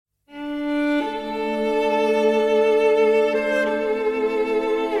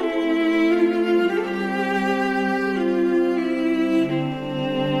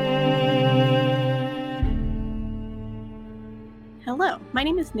my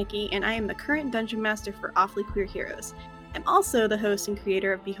name is Nikki, and I am the current Dungeon Master for Awfully Queer Heroes. I'm also the host and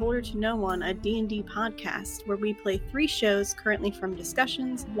creator of Beholder to No One, a D&D podcast, where we play 3 shows currently from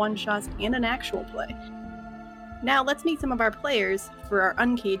discussions, one-shots, and an actual play. Now let's meet some of our players for our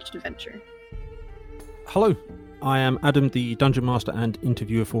Uncaged adventure. Hello, I am Adam, the Dungeon Master and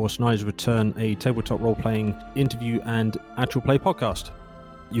interviewer for Snyder's Return, a tabletop role-playing interview and actual play podcast.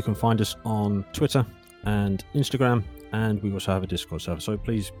 You can find us on Twitter and Instagram, and we also have a Discord server, so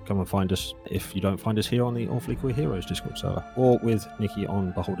please come and find us if you don't find us here on the Awfully Queer Heroes Discord server, or with Nikki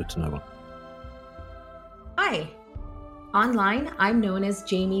on Beholder to No One. Hi. Online, I'm known as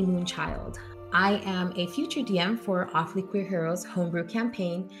Jamie Moonchild. I am a future DM for Awfully Queer Heroes homebrew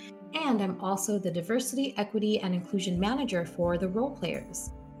campaign, and I'm also the Diversity, Equity, and Inclusion Manager for the Role Players.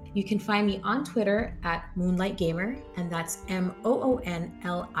 You can find me on Twitter at Moonlight Gamer, and that's MOONLITE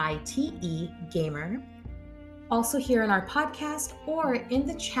Gamer. Also here in our podcast or in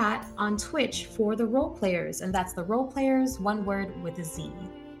the chat on Twitch for the Role Players, and that's the Role Players, one word with a Z.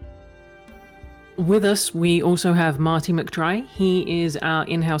 With us, we also have Marty McDry. He is our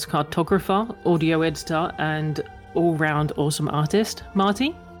in-house cartographer, audio editor, and all-round awesome artist.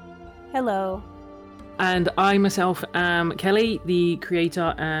 Marty? Hello. And I myself am Kelly, the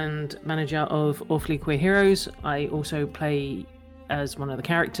creator and manager of Awfully Queer Heroes. I also play as one of the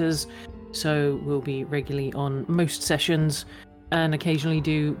characters, so we'll be regularly on most sessions and occasionally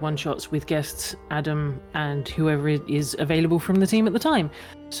do one-shots with guests, Adam, and whoever is available from the team at the time.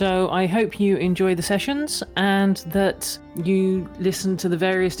 So I hope you enjoy the sessions and that you listen to the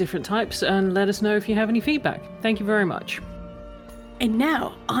various different types and let us know if you have any feedback. Thank you very much. And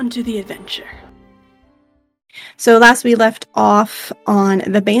now, on to the adventure. So last we left off on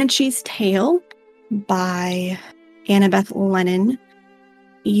The Banshee's Tale by Annabeth Lennon.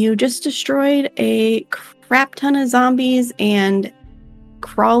 You just destroyed a crap ton of zombies and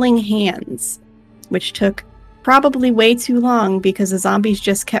crawling hands, which took probably way too long because the zombies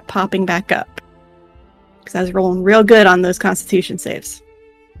just kept popping back up. Because I was rolling real good on those Constitution saves.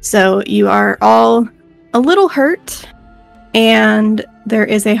 So you are all a little hurt, and there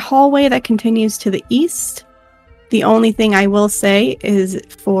is a hallway that continues to the east. The only thing I will say is,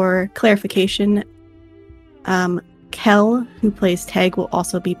 for clarification, Kel, who plays Tag, will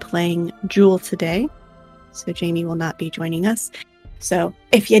also be playing Jewel today. So Jamie will not be joining us. So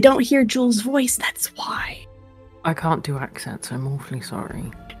if you don't hear Jewel's voice, that's why. I can't do accents, I'm awfully sorry.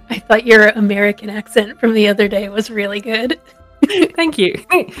 I thought your American accent from the other day was really good. Thank you.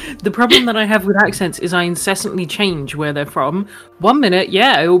 The problem that I have with accents is I incessantly change where they're from. 1 minute,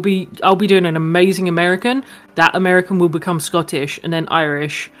 yeah, I'll be doing an amazing American. That American will become Scottish, and then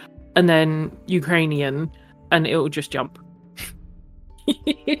Irish, and then Ukrainian, and it'll just jump.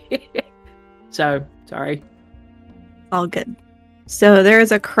 So, sorry. All good. So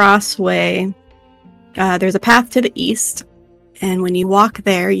there's a crossway. There's a path to the east, and when you walk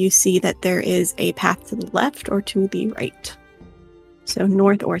there, you see that there is a path to the left or to the right. So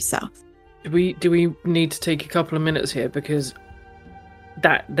north or south. Do we need to take a couple of minutes here, because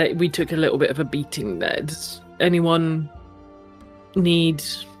that we took a little bit of a beating there. Does anyone need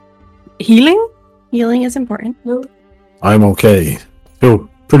healing? Healing is important. No. I'm okay. Feel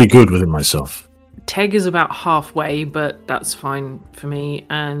pretty good within myself. Teg is about halfway, but that's fine for me,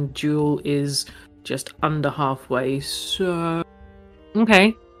 and Jewel is just under halfway, so...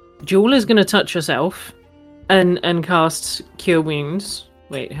 Okay. Jewel is going to touch herself and cast Cure Wounds.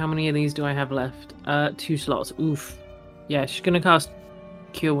 Wait, how many of these do I have left? 2 slots. Oof. Yeah, she's going to cast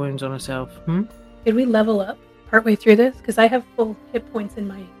Cure Wounds on herself. Did we level up partway through this? Because I have full hit points in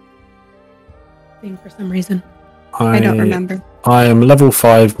my thing for some reason. I don't remember. I am level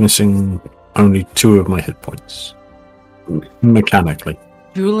 5, missing only 2 of my hit points. Mechanically.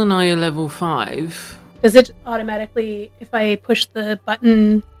 Jewel and I are level 5. Does it automatically, if I push the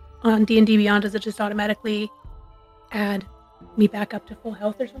button on D&D Beyond, does it just automatically add me back up to full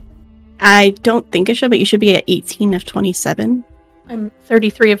health or something? I don't think it should, but you should be at 18 of 27. I'm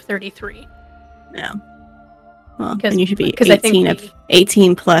 33 of 33. No. Well, then you should be 'cause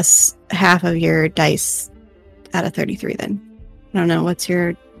 18 plus half of your dice out of 33 then. I don't know, what's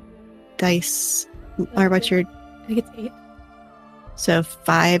your dice, or what's your... I think it's 8. So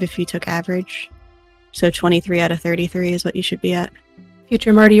 5 if you took average. So 23 out of 33 is what you should be at.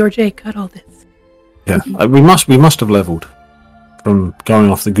 Future Marty or Jake, cut all this. Yeah, we must have leveled from going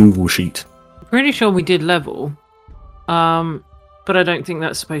off the Google sheet. Pretty sure we did level, but I don't think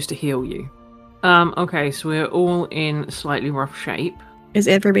that's supposed to heal you. Okay, so we're all in slightly rough shape. Is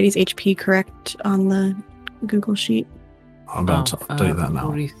everybody's HP correct on the Google sheet? I'm about to update that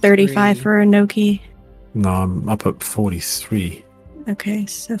now. 35 for Inoki. No, I'm up at 43. Okay,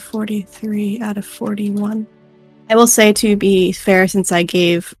 so 43 out of 41. I will say, to be fair, since I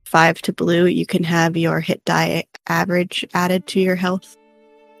gave 5 to Blue, you can have your hit die average added to your health.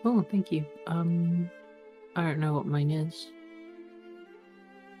 Oh, thank you. I don't know what mine is.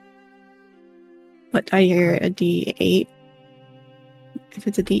 What are your a D8? If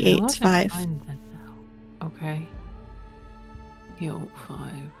it's a D8, it's 5. Find that now. Okay. Heal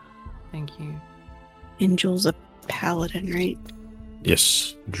 5. Thank you. And Jules a paladin, right?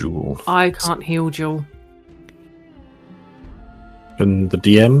 Yes, Jewel. I can't heal Jewel. And the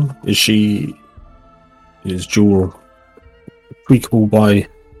DM, is Jewel tweakable by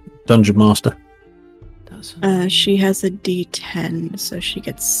Dungeon Master? She has a D10, so she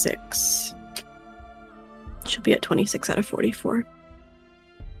gets 6. She'll be at 26 out of 44.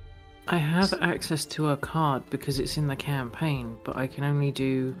 I have access to a card because it's in the campaign, but I can only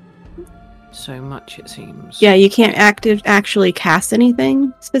do so much, it seems. Yeah, you can't actually cast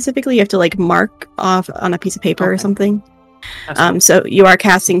anything specifically. You have to like mark off on a piece of paper or something. So you are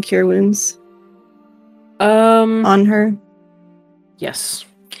casting Cure Wounds on her. Yes.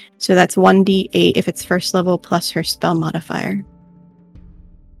 So that's 1d8 if it's first level plus her spell modifier,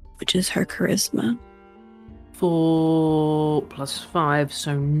 which is her charisma. 4 plus 5,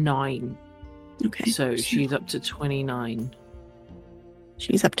 so 9. Okay. So she's up to 29.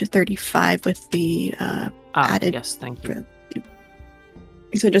 She's up to 35 with the added. Yes, thank you.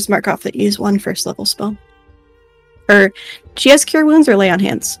 So just mark off that you use 1 first level spell. Or she has Cure Wounds or Lay on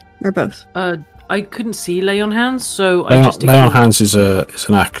Hands, or both. I couldn't see Lay on Hands, so Lay on Hands is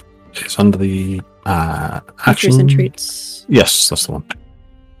an act. It's under the action and treats. Yes, that's the one.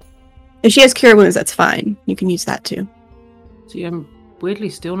 If she has Cure Wounds, that's fine. You can use that too. See, I'm weirdly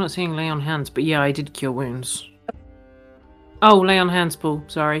still not seeing Lay on Hands, but yeah, I did Cure Wounds. Oh, Lay on Hands, Paul.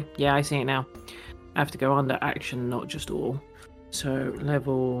 Sorry. Yeah, I see it now. I have to go under action, not just all. So,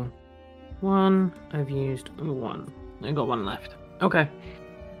 level 1, I've used 1. I got 1 left. Okay.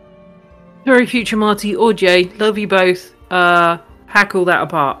 Sorry, future Marty or Jay. Love you both. Hack all that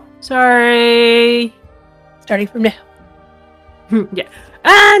apart. Sorry. Starting from now. Yeah.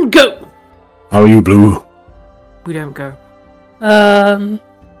 And go! How are you, Blue? We don't go.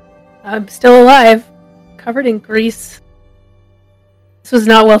 I'm still alive. Covered in grease. This was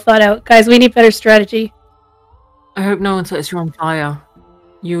not well thought out. Guys, we need better strategy. I hope no one sets you on fire.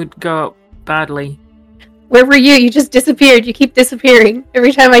 You would go up badly. Where were you? You just disappeared. You keep disappearing.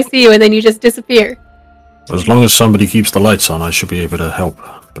 Every time I see you, and then you just disappear. As long as somebody keeps the lights on, I should be able to help.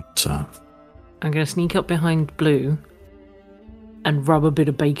 But I'm going to sneak up behind Blue and rub a bit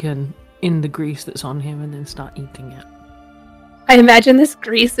of bacon in the grease that's on him and then start eating it. I imagine this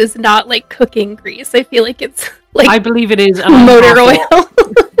grease is not like cooking grease. I feel like it's like I believe it is. Motor oil.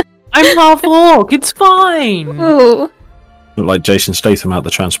 I'm half orc. It's fine. Ooh. look like Jason Statham out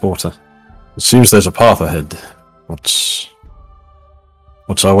the transporter. It seems there's a path ahead. What's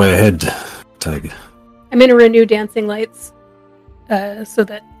our way ahead, Tag? I'm going to renew dancing lights so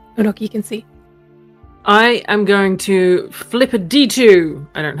that Onoki can see. I am going to flip a D2.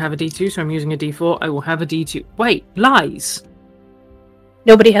 I don't have a D2, so I'm using a D4. I will have a D2. Wait, lies.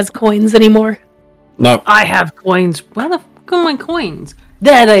 Nobody has coins anymore. No. I have coins. Where the fuck are my coins?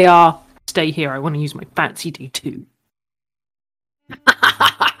 There they are. Stay here. I want to use my fancy D2.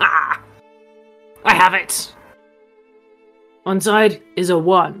 I have it. One side is a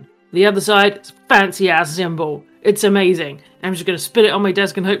 1. The other side is a fancy ass symbol. It's amazing. I'm just going to spit it on my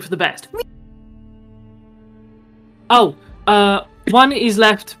desk and hope for the best. Oh, 1 is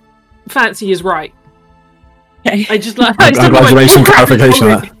left. Fancy is right. Okay. I just like. I'm glad you made some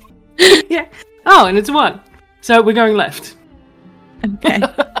clarification of that. Yeah. Oh, and it's 1. So we're going left. Okay.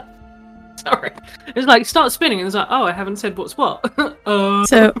 Sorry. It's like start spinning, and it's like, oh, I haven't said what's what.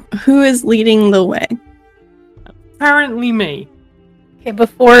 So who is leading the way? Apparently me. Okay,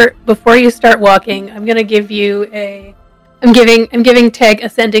 before you start walking, I'm gonna give you a. I'm giving Teg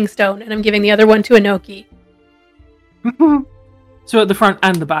Ascending Stone, and I'm giving the other one to Inoki. So at the front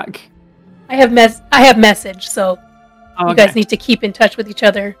and the back. I have message, so you guys need to keep in touch with each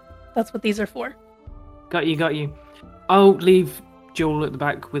other. That's what these are for. Got you. I'll leave Jewel at the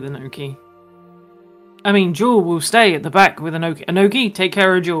back with Inoki. I mean, Jewel will stay at the back with Inoki. Inoki, take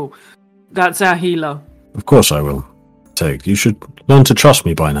care of Jewel. That's our healer. Of course I will. Tag, you should learn to trust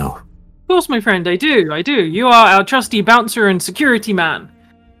me by now. Of course, my friend, I do. You are our trusty bouncer and security man.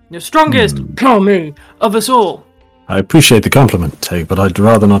 The strongest, call me, of us all. I appreciate the compliment, Tag, but I'd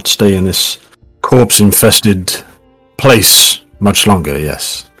rather not stay in this corpse-infested place much longer,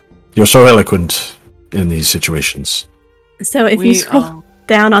 yes. You're so eloquent in these situations. So if you scroll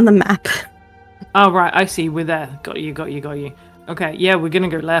down on the map. Oh, right, I see. We're there. Got you. Okay, yeah, we're gonna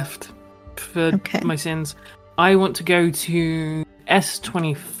go left for my sins. I want to go to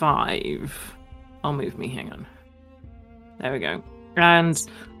S25. I'll move me, hang on. There we go. And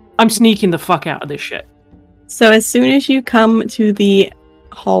I'm sneaking the fuck out of this shit. So as soon as you come to the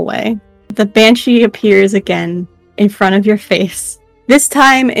hallway, the Banshee appears again in front of your face. This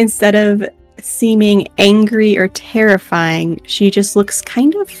time, instead of seeming angry or terrifying, she just looks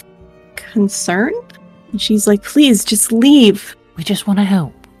kind of concerned. And she's like, please, just leave. We just want to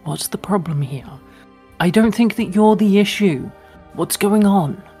help. What's the problem here? I don't think that you're the issue. What's going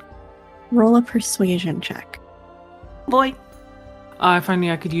on? Roll a persuasion check. Boy. If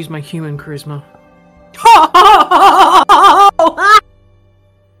only I could use my human charisma.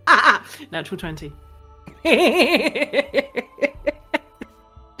 Natural 20.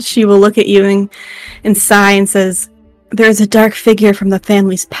 She will look at you and sigh and says, there is a dark figure from the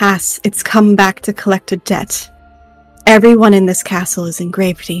family's past. It's come back to collect a debt. Everyone in this castle is in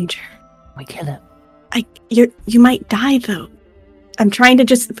grave danger. We kill it. You might die, though. I'm trying to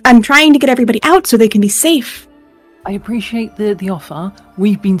get everybody out so they can be safe. I appreciate the offer.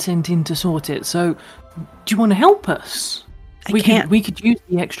 We've been sent in to sort it, so do you want to help us? We could use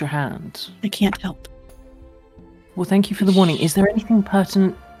the extra hand. I can't help. Well, thank you for the warning. Is there anything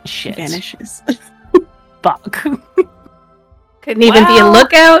pertinent? Shit. She vanishes. Fuck. Couldn't even be a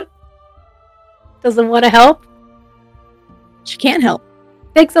lookout. Doesn't want to help. She can't help.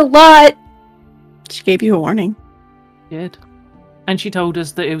 Takes a lot. She gave you a warning. She did. And she told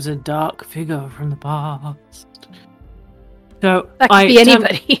us that it was a dark figure from the past. So that could be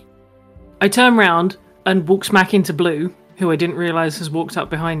anybody. I turn round and walk smack into Blue, who I didn't realise has walked up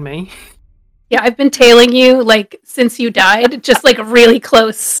behind me. Yeah, I've been tailing you, since you died, just, really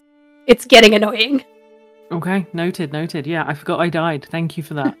close. It's getting annoying. Okay, noted. Yeah, I forgot I died. Thank you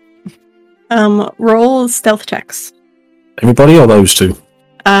for that. Roll stealth checks. Everybody or those two?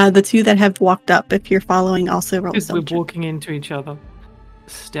 The two that have walked up, if you're following, also roll stealth check. We're walking into each other.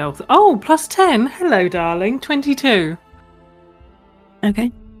 Stealth. Oh, plus 10. Hello, darling. 22.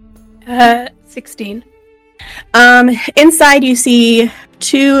 Okay. 16. Inside you see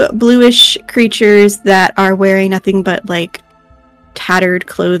two bluish creatures that are wearing nothing but tattered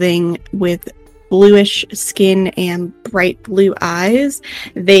clothing with bluish skin and bright blue eyes.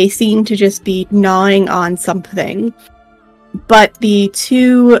 They seem to just be gnawing on something. But the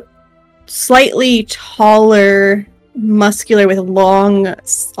two slightly taller, muscular with long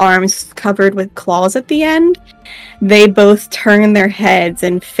arms covered with claws at the end, they both turn their heads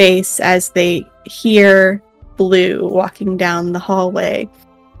and face as they hear Blue walking down the hallway,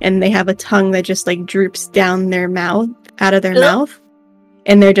 and they have a tongue that just droops down their mouth, out of their mouth,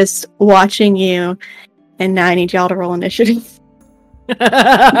 and they're just watching you. And now I need y'all to roll initiative.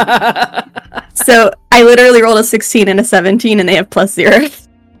 So I literally rolled a 16 and a 17, and they have +0.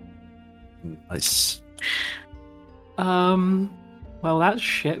 Nice. Well, that's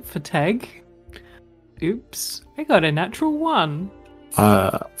shit for Teg. Oops, I got a natural 1.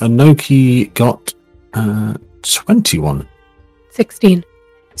 Anoki got 21. 16.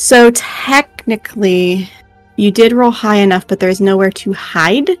 So technically, you did roll high enough, but there's nowhere to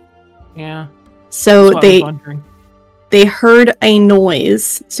hide. Yeah. So they heard a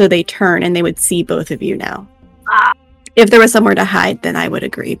noise, so they turn and they would see both of you now. If there was somewhere to hide, then I would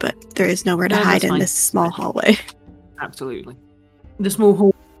agree, but there is nowhere to hide in this small hallway. Absolutely. The small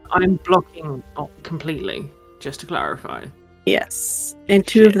hall I'm blocking completely, just to clarify. Yes. And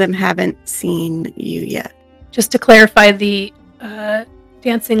two of them haven't seen you yet. Just to clarify, the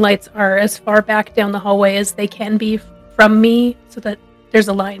dancing lights are as far back down the hallway as they can be from me, so that there's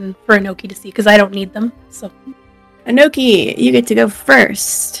a line for Anoki to see, because I don't need them. So, Anoki, you get to go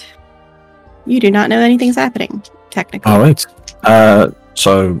first. You do not know anything's happening, technically. All right.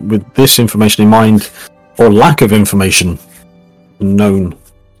 So with this information in mind, or lack of information known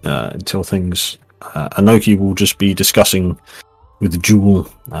until things, Anoki will just be discussing with Jewel.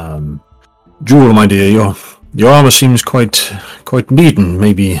 Jewel, my dear, your armor seems quite beaten.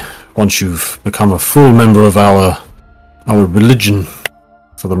 Maybe once you've become a full member of our religion,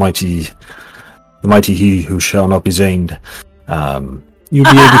 for the mighty he who shall not be zained, you'll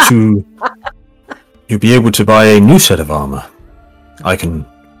be able to buy a new set of armor. I can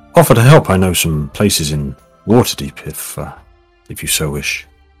offer to help. I know some places in Waterdeep if you so wish.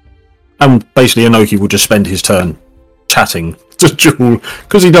 And basically, Anoki will just spend his turn chatting to Jewel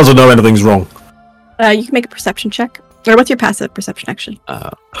because he doesn't know anything's wrong. You can make a perception check. Or what's your passive perception, actually?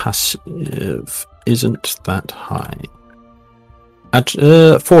 Passive isn't that high. At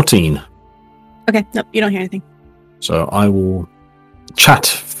 14. Okay, nope, you don't hear anything. So I will chat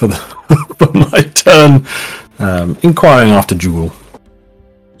for my turn inquiring after Jewel.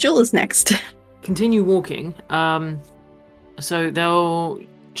 Jewel is next. Continue walking. So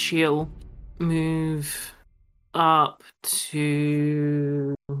she'll move up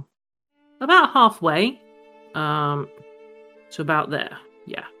to about halfway. So about there.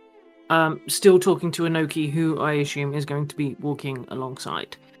 Yeah. Still talking to Inoki, who I assume is going to be walking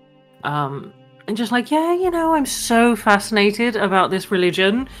alongside. And just like, yeah, I'm so fascinated about this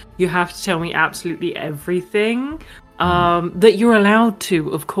religion. You have to tell me absolutely everything. That you're allowed to,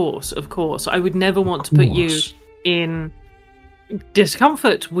 of course. I would never want to put you in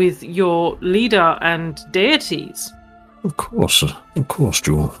discomfort with your leader and deities. Of course,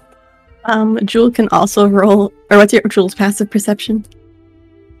 Jewel. Jewel can also roll, or what's your Jewel's passive perception?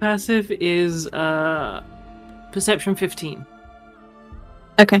 Passive is perception 15.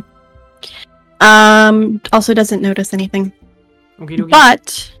 Okay. Also doesn't notice anything. Okay.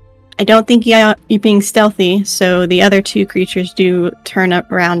 But I don't think you're being stealthy, so the other two creatures do turn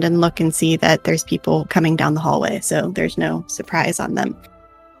up around and look and see that there's people coming down the hallway, so there's no surprise on them.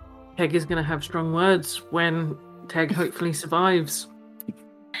 Teg is going to have strong words when Teg hopefully survives.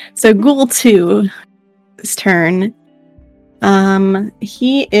 So Ghoul 2's turn.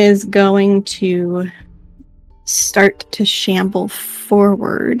 He is going to start to shamble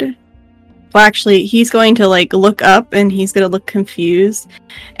forward. Well, actually, he's going to look up and he's going to look confused.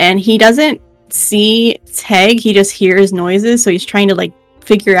 And he doesn't see Teg, he just hears noises, so he's trying to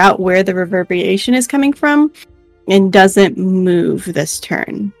figure out where the reverberation is coming from and doesn't move this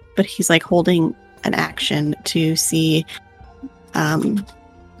turn. But he's holding an action to see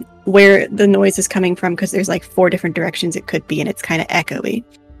where the noise is coming from, because there's 4 different directions it could be, and it's kind of echoey.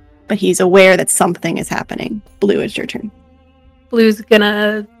 But he's aware that something is happening. Blue, it's your turn. Blue's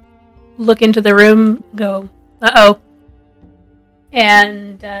gonna look into the room, go, uh-oh,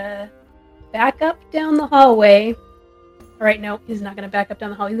 and back up down the hallway. All right, no, he's not gonna back up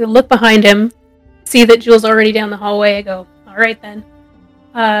down the hallway. He's gonna look behind him, see that Jewel's already down the hallway. I go, all right then.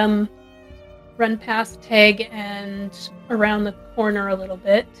 Run past Teg and around the corner a little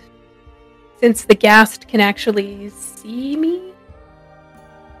bit. Since the ghast can actually see me,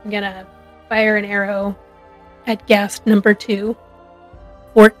 I'm gonna fire an arrow at ghast number 2.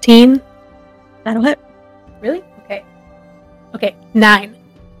 14. That'll hit. Really? Okay, 9.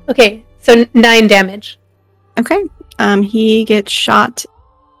 Okay, so 9 damage. Okay. He gets shot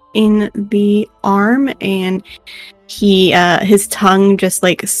in the arm, and he his tongue just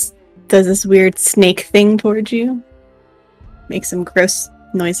does this weird snake thing towards you. Makes some gross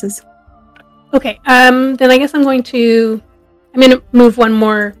noises. Okay, then I guess I'm going to move one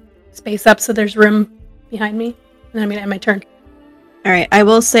more space up so there's room behind me. And then I'm gonna end my turn. Alright, I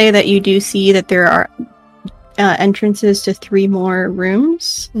will say that you do see that there are entrances to 3 more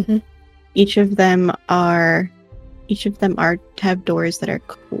rooms. Mm-hmm. Each of them have doors that are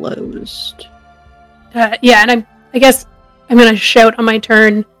closed. Yeah, and I guess I'm gonna shout on my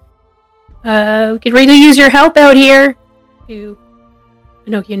turn. We could really use your help out here. To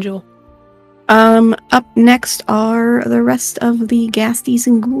Inoki and Jewel. Up next are the rest of the Ghasties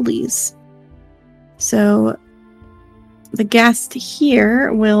and Ghoulies. So the ghast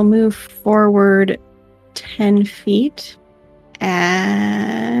here will move forward 10 feet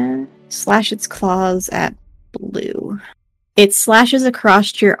and slash its claws at Blue. It slashes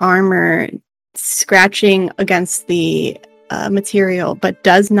across your armor, scratching against the material, but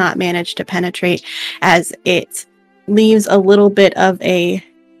does not manage to penetrate, as it leaves a little bit of a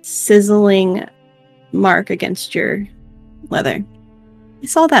sizzling mark against your leather. I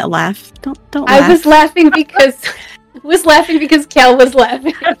saw that laugh. Don't laugh. I was laughing because Kel was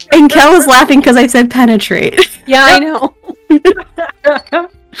laughing. And Kel was laughing because I said penetrate. Yeah, I know.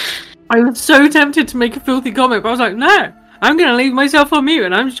 I was so tempted to make a filthy comment, but I was like, no, I'm going to leave myself on mute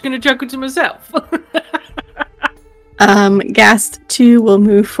and I'm just going to chuckle to myself. Ghast 2 will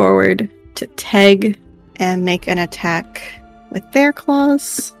move forward to Teg and make an attack with their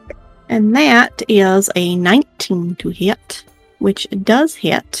claws. And that is a 19 to hit, which does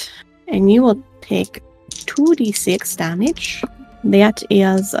hit. And you will take 2d6 damage. That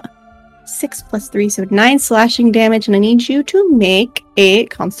is 6 plus 3, so 9 slashing damage, and I need you to make a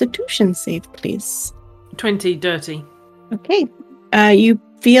Constitution save, please. 20 dirty. Okay. You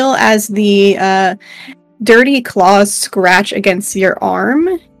feel as the dirty claws scratch against your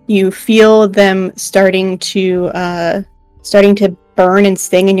arm. You feel them starting to burn and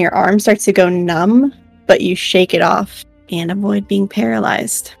sting, and your arm starts to go numb, but you shake it off and avoid being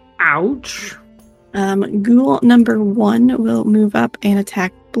paralyzed. Ouch. Ghoul number 1 will move up and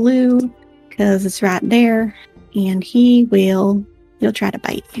attack Blue, because it's right there, and he'll try to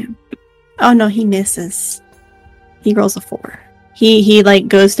bite you. Oh no, he misses. He rolls a 4. He like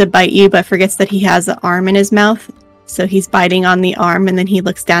goes to bite you, but forgets that he has an arm in his mouth. So he's biting on the arm, and then he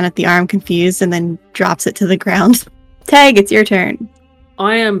looks down at the arm confused and then drops it to the ground. Tag, it's your turn.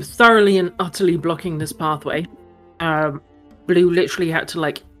 I am thoroughly and utterly blocking this pathway. Blue literally had to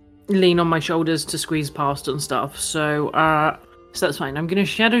like lean on my shoulders to squeeze past and stuff. So that's fine. I'm going to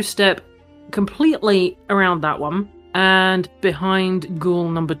shadow step completely around that one and behind ghoul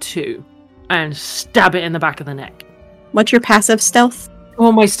number 2 and stab it in the back of the neck. What's your passive stealth?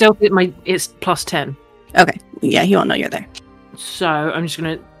 Oh, my stealth, it's plus 10. Okay. Yeah, he won't know you're there. So I'm just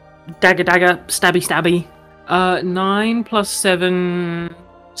going to dagger, stabby. 9 plus 7,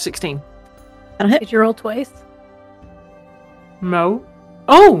 16. That'll hit. Did you roll twice? No.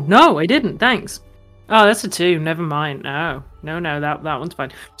 Oh, no, I didn't. Thanks. Oh, that's a 2. Never mind. No, that one's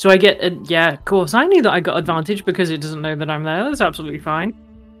fine. So I get, yeah, of course. I knew that I got advantage because it doesn't know that I'm there. That's absolutely fine.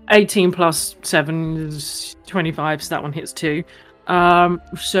 18 plus 7 is 25, so that one hits 2.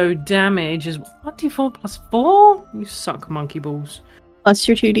 So damage is 1d4 plus 4? You suck, monkey balls. Plus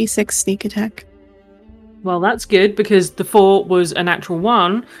your 2d6 sneak attack. Well, that's good because the 4 was a natural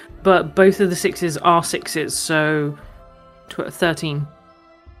 1, but both of the 6s are 6s, so 13.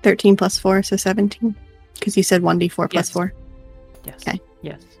 13 plus 4, so 17. Because you said 1d4 plus Yes. 4. Yes. Okay.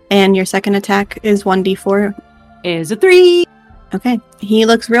 Yes. And your second attack is 1d4. Is a 3. Okay. He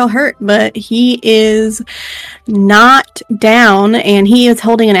looks real hurt, but he is not down, and he is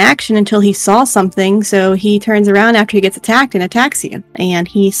holding an action until he saw something, so he turns around after he gets attacked and attacks you. And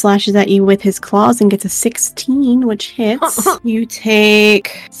he slashes at you with his claws and gets a 16, which hits. You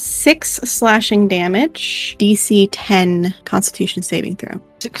take 6 slashing damage, DC 10 Constitution saving throw.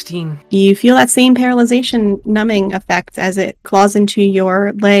 16. You feel that same paralyzation numbing effect as it claws into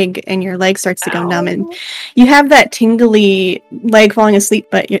your leg, and your leg starts to go numb, and you have that tingly leg falling asleep,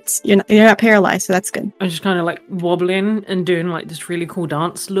 but you're not paralyzed, so that's good. I'm just kind of like wobbling and doing like this really cool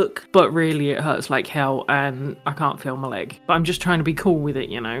dance look, but really it hurts like hell and I can't feel my leg. But I'm just trying to be cool with it,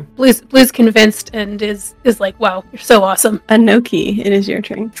 you know. Blue's convinced and is like, wow, you're so awesome. Anoki, it is your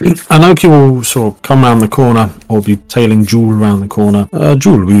turn. Anoki will sort of come round the corner, or be tailing Jewel around the corner.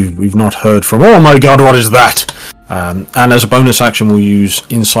 Jewel, we've not heard from. Oh my god, what is that? And as a bonus action, we'll use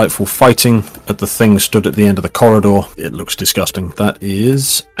Insightful Fighting at the thing stood at the end of the corridor. It looks disgusting. That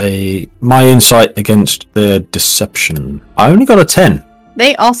is my insight against their deception. I only got a 10.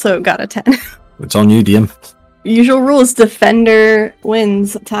 They also got a 10. It's on you, DM. Usual rules, defender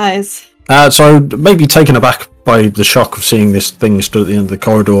wins, ties. So maybe taken aback by the shock of seeing this thing stood at the end of the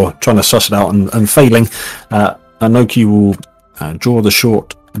corridor, trying to suss it out and failing, Anoki will draw the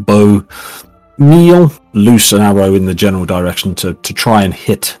short bow, kneel, loose an arrow in the general direction to try and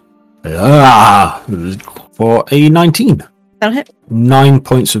hit. For a 19. That'll hit. 9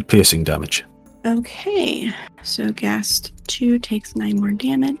 points of piercing damage. Okay, so Gast 2 takes 9 more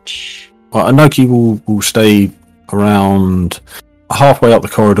damage. Anoki will stay around halfway up the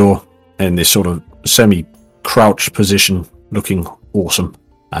corridor in this sort of semi-crouched position, looking awesome.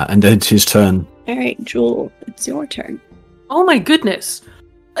 And then it's his turn. Alright, Jewel, it's your turn. Oh my goodness.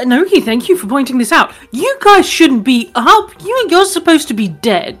 Anoki, thank you for pointing this out. You guys shouldn't be up. You're supposed to be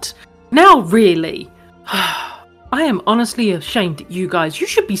dead. Now, really. I am honestly ashamed at you guys. You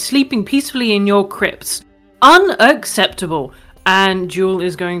should be sleeping peacefully in your crypts. Unacceptable. And Jewel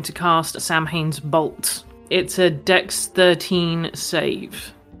is going to cast Samhain's Bolt. It's a Dex 13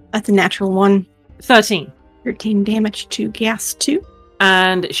 save. That's a natural 1. 13. 13 damage to Gast 2.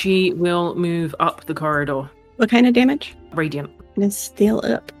 And she will move up the corridor. What kind of damage? Radiant. And it's still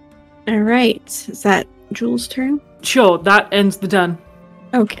up. Alright, is that Jewel's turn? Sure, that ends the turn.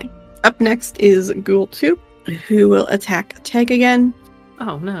 Okay. Up next is Ghoul 2, who will attack Teg again.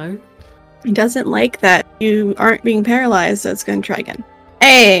 Oh no. He doesn't like that you aren't being paralyzed, so it's going to try again.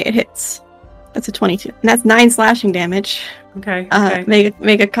 Hey, it hits. That's a 22. And that's 9 slashing damage. Okay.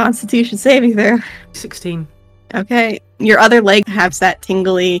 Make a Constitution saving throw. 16. Okay. Your other leg has that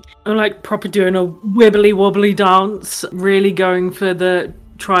tingly. I'm like proper doing a wibbly wobbly dance, really going for the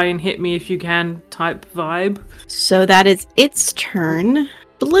try and hit me if you can type vibe. So that is its turn.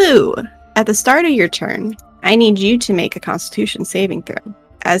 Blue, at the start of your turn, I need you to make a Constitution saving throw,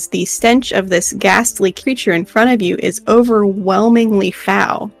 as the stench of this ghastly creature in front of you is overwhelmingly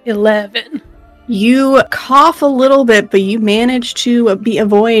foul. 11. You cough a little bit, but you manage to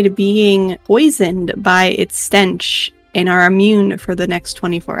avoid being poisoned by its stench and are immune for the next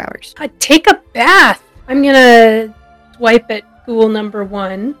 24 hours. Take a bath. I'm gonna swipe at ghoul number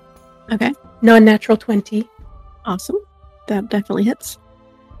 1. Okay. Non-natural 20. Awesome. That definitely hits.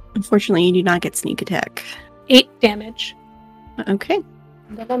 Unfortunately, you do not get sneak attack. 8 damage. Okay.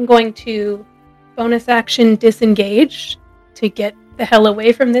 And then I'm going to bonus action disengage to get the hell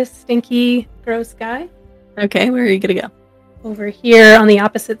away from this stinky, gross guy. Okay, where are you gonna go? Over here on the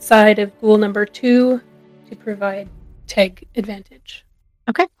opposite side of ghoul number 2 to provide Teg advantage.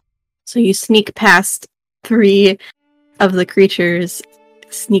 So you sneak past 3 of the creatures,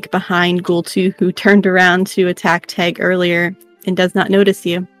 sneak behind Ghoul 2, who turned around to attack Teg earlier and does not notice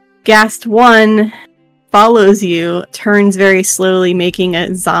you. Ghast 1 follows you, turns very slowly, making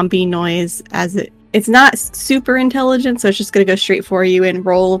a zombie noise as it's not super intelligent, so it's just going to go straight for you and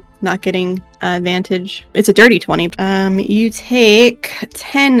roll, not getting advantage. It's a dirty 20. You take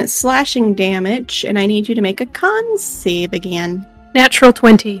 10 slashing damage, and I need you to make a con save again. Natural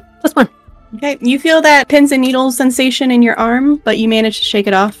 20. +1. Okay, you feel that pins and needles sensation in your arm, but you manage to shake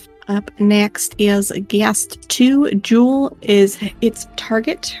it off. Up next is Ghast 2. Jewel is its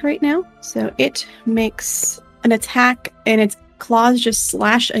target right now, so it makes an attack, and its claws just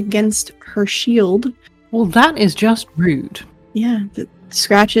slash against her shield. Well, that is just rude. Yeah, the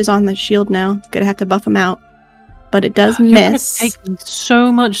scratches on the shield now. Gonna have to buff them out, but it does You're gonna miss. take me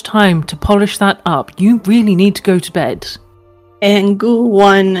so much time to polish that up. You really need to go to bed. And Ghoul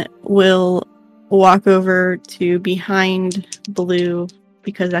 1 will walk over to behind Blue,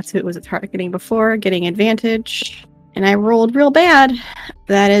 because that's who it was targeting before, getting advantage. And I rolled real bad.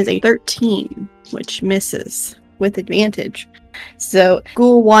 That is a 13, which misses with advantage. So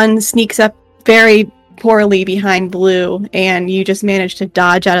Ghoul 1 sneaks up very poorly behind Blue, and you just manage to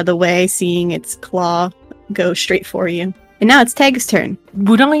dodge out of the way, seeing its claw go straight for you. And now it's Teg's turn.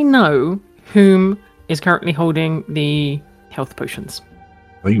 Would I know whom is currently holding the health potions?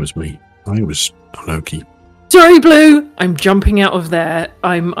 I think it was me. I think it was Anoki. Sorry, Blue! I'm jumping out of there.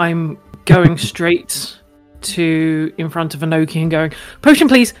 I'm going straight to in front of Anoki and going, potion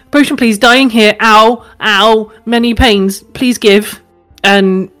please, dying here, ow, many pains, please give.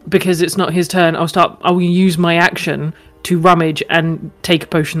 And because it's not his turn, I'll use my action to rummage and take a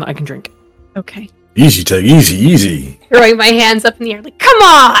potion that I can drink. Okay. Easy, Teg, easy. Throwing my hands up in the air like, come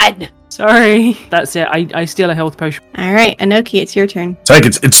on! Sorry. That's it. I steal a health potion. All right, Anoki, it's your turn. Teg,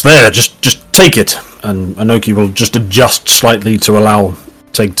 it's there. Just take it. And Anoki will just adjust slightly to allow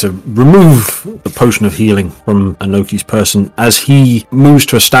Teg to remove the potion of healing from Anoki's person as he moves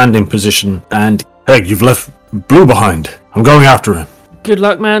to a standing position. And Teg, you've left Blue behind. I'm going after him. Good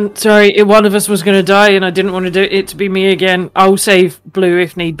luck, man. Sorry, one of us was going to die and I didn't want to do it to be me again. I'll save Blue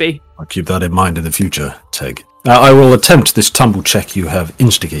if need be. I'll keep that in mind in the future, Teg. I will attempt this tumble check you have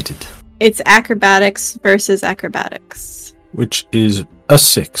instigated. It's acrobatics versus acrobatics. Which is a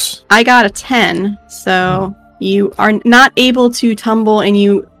 6. I got a 10, so you are not able to tumble, and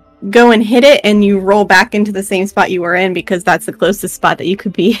you go and hit it, and you roll back into the same spot you were in, because that's the closest spot that you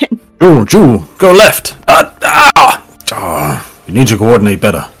could be in. Jewel, go left. You need to coordinate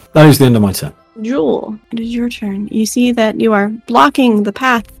better. That is the end of my turn. Jewel, it is your turn. You see that you are blocking the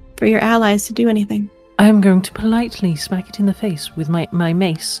path for your allies to do anything. I am going to politely smack it in the face with my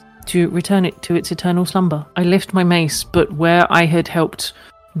mace to return it to its eternal slumber. I lift my mace, but where I had helped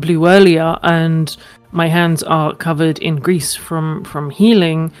Blue earlier and my hands are covered in grease from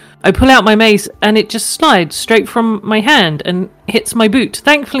healing, I pull out my mace and it just slides straight from my hand and hits my boot.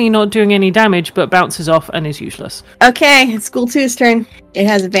 Thankfully not doing any damage, but bounces off and is useless. Okay, it's Ghoul 2's turn. It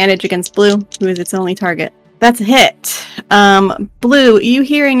has advantage against Blue, who is its only target. That's a hit. Blue, you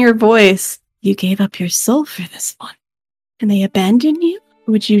hear in your voice, you gave up your soul for this one, and they abandoned you?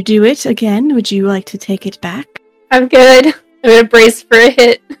 Would you do it again? Would you like to take it back? I'm good. I'm gonna brace for a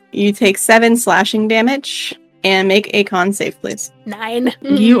hit. You take 7 slashing damage, and make a con save, please. 9.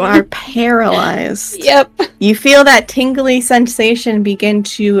 You are paralyzed. Yep. You feel that tingly sensation begin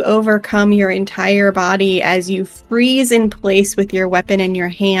to overcome your entire body as you freeze in place with your weapon in your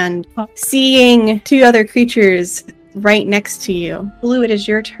hand, seeing 2 other creatures right next to you. Blue, it is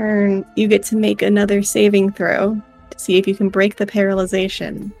your turn. You get to make another saving throw to see if you can break the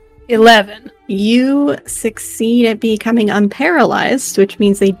paralyzation. 11. You succeed at becoming unparalyzed, which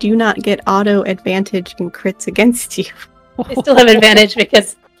means they do not get auto advantage in crits against you. I still have advantage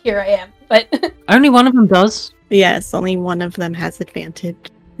because here I am, but Only one of them does. Yes, only one of them has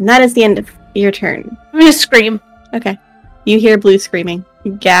advantage. And that is the end of your turn. I'm gonna scream. Okay. You hear Blue screaming.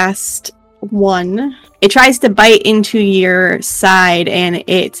 Ghast 1. It tries to bite into your side, and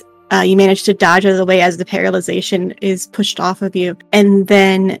you manage to dodge out of the way as the paralyzation is pushed off of you. And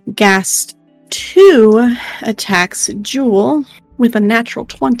then Ghast 2 attacks Jewel with a natural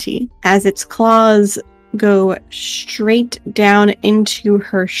 20 as its claws go straight down into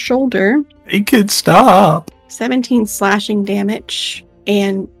her shoulder. Make it stop. 17 slashing damage,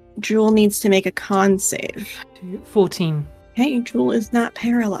 and Jewel needs to make a con save. 14. Okay, Jewel is not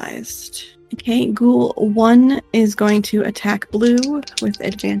paralyzed. Okay, Ghoul 1 is going to attack Blue with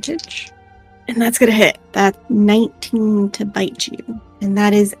advantage. And that's going to hit. That's 19 to bite you. And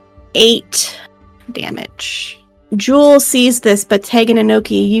that is 8 damage. Jewel sees this, but Teg and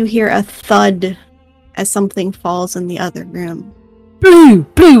Inoki, you hear a thud as something falls in the other room. Blue!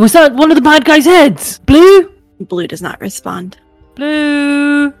 Blue, was that one of the bad guys' heads? Blue? Blue does not respond.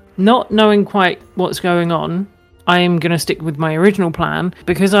 Blue! Not knowing quite what's going on, I am going to stick with my original plan.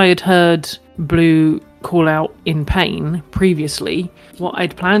 Because I had heard Blue call out in pain previously, what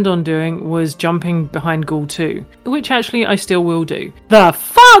I'd planned on doing was jumping behind Ghoul 2, which actually I still will do. The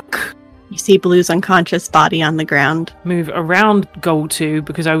fuck?! You see Blue's unconscious body on the ground. Move around Ghoul 2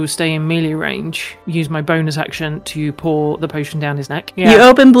 because I will stay in melee range. Use my bonus action to pour the potion down his neck. Yeah. You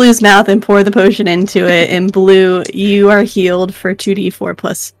open Blue's mouth and pour the potion into it, and Blue, you are healed for 2d4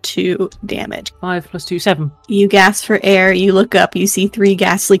 plus 2 damage. 5 plus 2, 7. You gasp for air, you look up, you see 3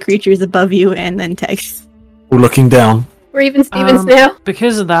 ghastly creatures above you, and then Teg. We're looking down. We're even Stevens now.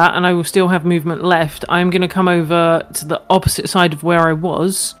 Because of that, and I will still have movement left, I'm going to come over to the opposite side of where I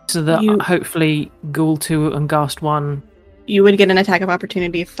was, so that hopefully Ghoul 2 and Ghast 1... You would get an attack of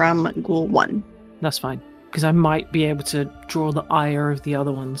opportunity from Ghoul 1. That's fine, because I might be able to draw the ire of the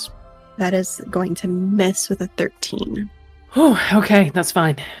other ones. That is going to miss with a 13. Oh, okay, that's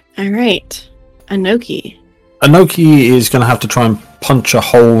fine. Alright. Inoki. Inoki is going to have to try and punch a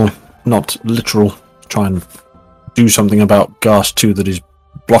hole, not literal, try and do something about Ghast 2 that is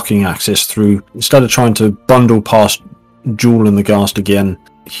blocking access through. Instead of trying to bundle past Jewel and the Ghast again,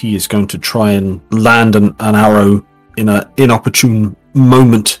 he is going to try and land an arrow in an inopportune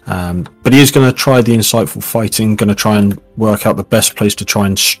moment. But he is going to try the insightful fighting, going to try and work out the best place to try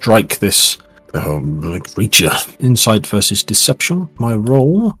and strike this creature. Insight versus deception. My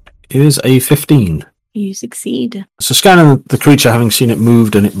roll is a 15. You succeed. So scanning the creature, having seen it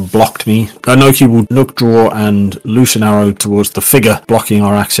moved and it blocked me, Inoki will nook draw and loose an arrow towards the figure, blocking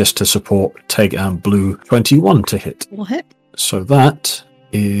our access to support Teg and Blue. 21 to hit. Will hit. So that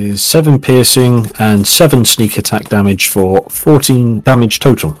is 7 piercing and 7 sneak attack damage for 14 damage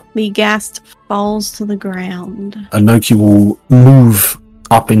total. The Ghast falls to the ground. Inoki will move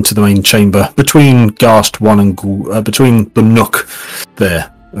up into the main chamber between Ghast 1 and Ghoul, between the nook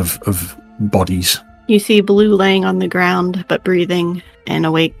there of bodies. You see Blue laying on the ground, but breathing, and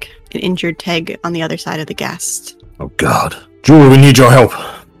awake, an injured Teg on the other side of the Ghast. Oh god. Jewel, we need your help.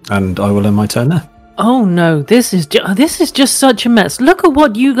 And I will end my turn there. Oh no, this is just such a mess. Look at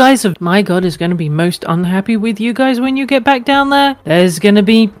what you guys have... My god is going to be most unhappy with you guys when you get back down there. There's going to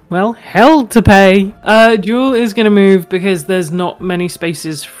be, well, hell to pay. Jewel is going to move because there's not many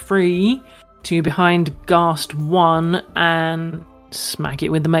spaces free to behind Ghast 1 and... smack it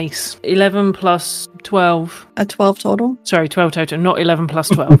with the mace. 11 plus 12. A 12 total? Sorry, 12 total, not 11 plus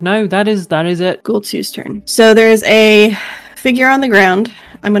 12. No, that is it. Ghoul 2's turn. So there's a figure on the ground.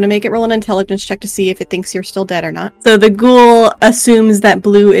 I'm going to make it roll an intelligence check to see if it thinks you're still dead or not. So the ghoul assumes that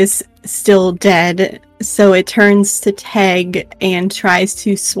Blue is still dead, so it turns to Teg and tries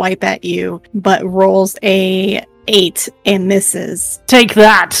to swipe at you, but rolls a 8 and misses. Take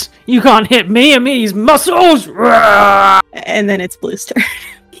that! You can't hit me and me's muscles! And then it's Blue's turn.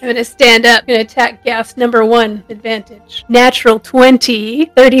 I'm going to stand up and attack Ghast number 1. Advantage. Natural 20.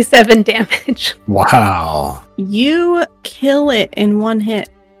 37 damage. Wow. You kill it in one hit.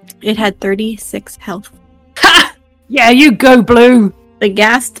 It had 36 health. Ha! Yeah, you go, Blue! The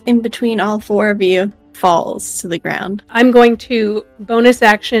Ghast in between all 4 of you falls to the ground. I'm going to bonus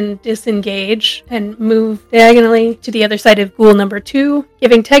action disengage and move diagonally to the other side of Ghoul number 2,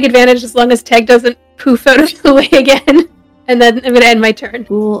 giving Teg advantage as long as Teg doesn't poof out of the way again. And then I'm going to end my turn.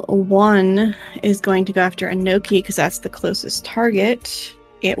 Ghoul 1 is going to go after Inoki because that's the closest target.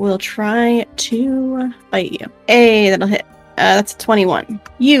 It will try to bite you. Hey, that'll hit. That's a 21.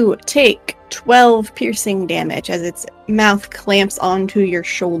 You take 12 piercing damage as its mouth clamps onto your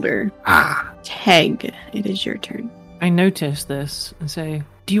shoulder. Teg, it is your turn. I notice this and say,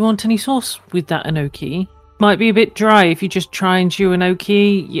 do you want any sauce with that Inoki? Might be a bit dry if you just try and chew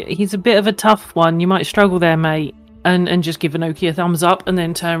Inoki. He's a bit of a tough one. You might struggle there, mate. And just give Inoki a thumbs up and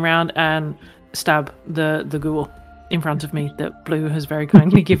then turn around and stab the ghoul in front of me that Blue has very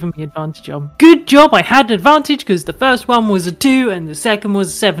kindly given me advantage on. Good job, I had advantage because the first one was a 2 and the second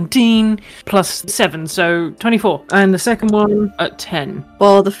was 17 plus 7, so 24. And the second one at 10.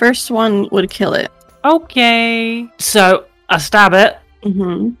 Well, the first one would kill it. Okay. So I stab it.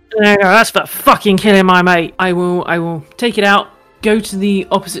 Mm-hmm. There you go, that's for fucking killing my mate. I will take it out, go to the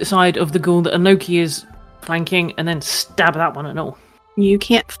opposite side of the ghoul that Inoki is flanking, and then stab that one and all. You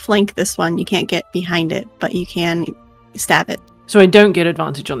can't flank this one. You can't get behind it, but you can stab it. So I don't get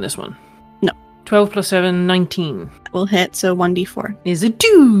advantage on this one? No. 12 plus 7, 19. Will hit, so 1d4. Is a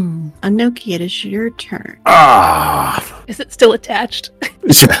 2. Anoki, it is your turn. Ah! Is it still attached?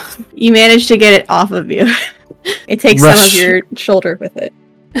 Yeah. You managed to get it off of you. It takes some of Rush. your shoulder with it.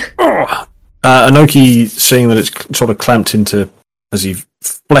 Anoki, seeing that it's sort of clamped into, as he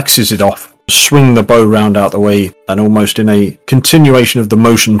flexes it off, swing the bow round out the way, and almost in a continuation of the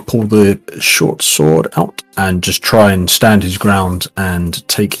motion, pull the short sword out and just try and stand his ground and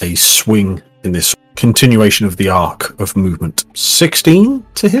take a swing in this continuation of the arc of movement. 16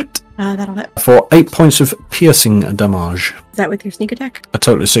 to hit That'll hit. for 8 points of piercing damage. Is that with your sneak attack? A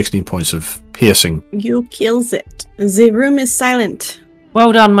total of 16 points of piercing. You kills it. The room is silent.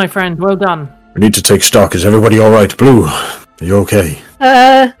 Well done, my friend. Well done. We need to take stock. Is everybody alright? Blue, are you okay?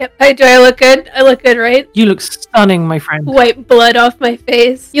 Yep. Do I look good? I look good, right? You look stunning, my friend. Wipe blood off my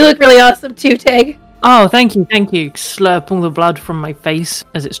face. You look really awesome too, Tag. Oh, thank you, thank you. Slurp all the blood from my face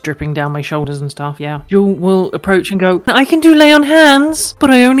as it's dripping down my shoulders and stuff, yeah. Jewel will approach and go, I can do lay on hands, but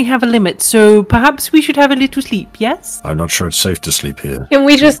I only have a limit, so perhaps we should have a little sleep, yes? I'm not sure it's safe to sleep here. Can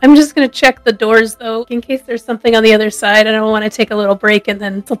we I'm just gonna check the doors though, in case there's something on the other side. I don't want to take a little break and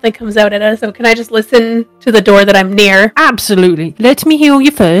then something comes out at us. So can I just listen to the door that I'm near? Absolutely. Let me heal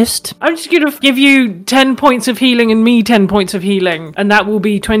you first. I'm just going to give you 10 points of healing and me 10 points of healing, and that will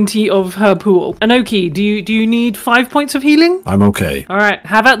be 20 of her pool. Anoki, do you need 5 points of healing? I'm okay. All right,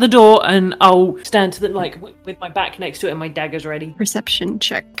 have at the door, and I'll stand to the with my back next to it and my dagger's ready. Perception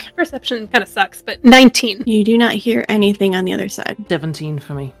check. Perception kind of sucks, but 19. You do not hear anything on the other side. 17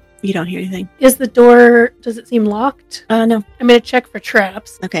 for me. You don't hear anything. Is the door, does it seem locked? No. I'm gonna check for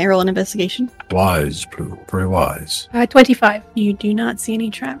traps. Okay, roll an investigation. Wise, Blue. Very wise. 25. You do not see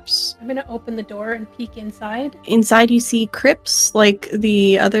any traps. I'm gonna open the door and peek inside. Inside you see crypts like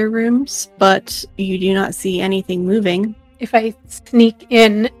the other rooms, but you do not see anything moving. If I sneak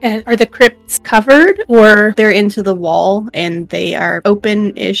in, and are the crypts covered or? They're into the wall and they are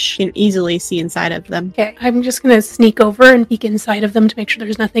open-ish. You can easily see inside of them. Okay, I'm just gonna sneak over and peek inside of them to make sure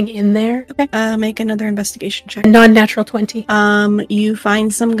there's nothing in there. Okay. Make another investigation check. Non-natural 20. You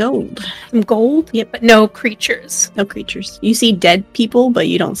find some gold. Some gold? Yep. But no creatures. No creatures. You see dead people, but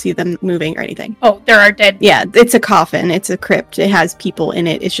you don't see them moving or anything. Oh, there are dead. Yeah, it's a coffin. It's a crypt. It has people in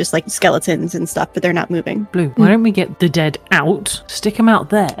it. It's just like skeletons and stuff, but they're not moving. Blue, why don't we get the dead out, stick them out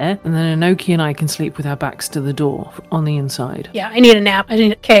there, and then Anoki and I can sleep with our backs to the door on the inside. Yeah, I need a nap.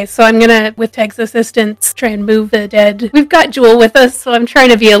 Okay, so I'm gonna, with Teg's assistance, try and move the dead. We've got Jewel with us, so I'm trying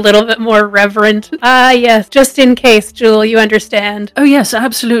to be a little bit more reverent. Yes, just in case, Jewel, you understand. Oh yes,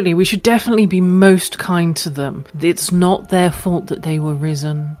 absolutely. We should definitely be most kind to them. It's not their fault that they were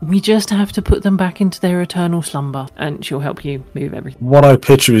risen. We just have to put them back into their eternal slumber, and she'll help you move everything. What I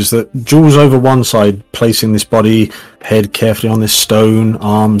picture is that Jules over one side, placing this body, head carefully on this stone,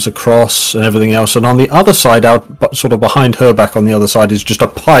 arms across and everything else, and on the other side, out but sort of behind her back on the other side, is just a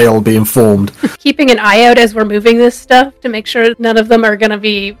pile being formed. Keeping an eye out as we're moving this stuff to make sure none of them are going to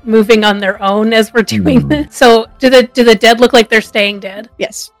be moving on their own as we're doing this. So do the dead look like they're staying dead?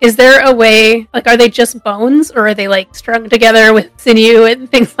 Yes. Is there a way, like, are they just bones or are they like strung together with sinew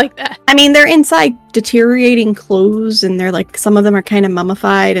and things like that? I mean, they're inside deteriorating clothes, and they're like, some of them are kind of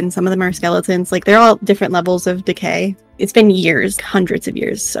mummified and some of them are skeletons. Like, they're all different levels of decay. It's been years, hundreds of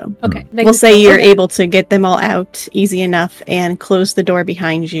years, so Okay. we'll say you're able to get them all out easy enough and close the door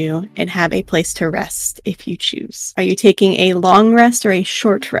behind you and have a place to rest if you choose. Are you taking a long rest or a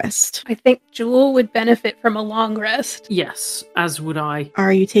short rest? I think Jewel would benefit from a long rest. Yes, as would I.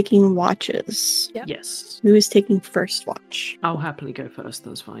 Are you taking watches? Yeah. Yes. Who is taking first watch? I'll happily go first,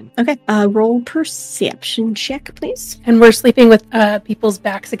 that's fine. Okay, roll perception check, please. And we're sleeping with people's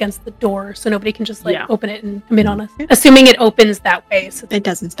backs against the door so nobody can just open it and come in on us. Assuming it opens that way. So It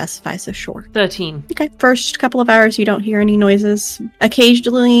doesn't specify, so sure. 13. Okay, first couple of hours you don't hear any noises.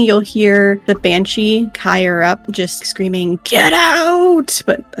 Occasionally you'll hear the banshee higher up just screaming, "Get out!"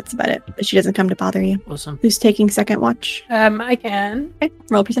 But that's about it. But she doesn't come to bother you. Awesome. Who's taking second watch? I can. Okay,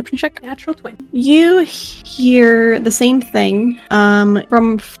 roll a perception check. Natural 20. You hear the same thing.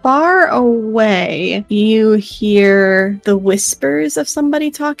 From far away, you hear the whispers of somebody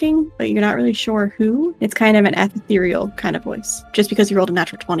talking, but you're not really sure who. It's kind of an ethereal kind of voice. Just because you rolled a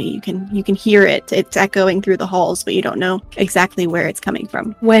natural 20, you can hear it. It's echoing through the halls, but you don't know exactly where it's coming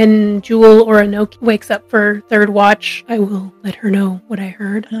from. When Jewel or Anoki wakes up for third watch, I will let her know what I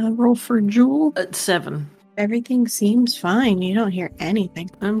heard. Roll for Jewel. At 7. Everything seems fine. You don't hear anything.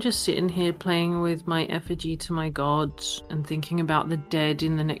 I'm just sitting here playing with my effigy to my gods and thinking about the dead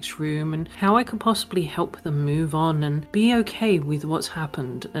in the next room and how I could possibly help them move on and be okay with what's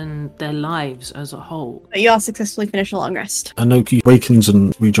happened and their lives as a whole. But you all successfully finish a long rest. Anoki wakens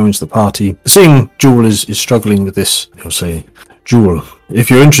and rejoins the party. Seeing Jewel is struggling with this, he'll say, Jewel, if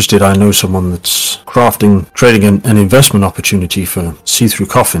you're interested, I know someone that's trading an investment opportunity for see-through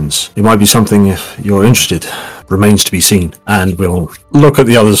coffins. It might be something if you're interested. Remains to be seen. And we'll look at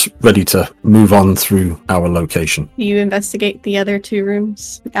the others ready to move on through our location. You investigate the other 2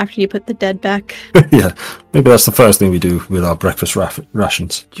 rooms after you put the dead back. Yeah, maybe that's the first thing we do with our breakfast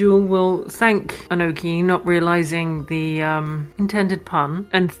rations. Jewel will thank Anoki, not realizing the intended pun,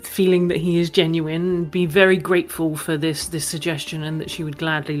 and feeling that he is genuine, and be very grateful for this suggestion and that she would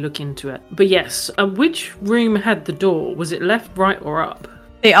gladly look into it. But yes, which room had the door? Was it left, right, or up?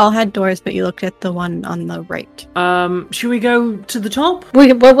 They all had doors, but you looked at the one on the right. Should we go to the top?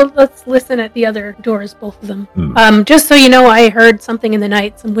 Well, let's listen at the other doors, both of them. Just so you know, I heard something in the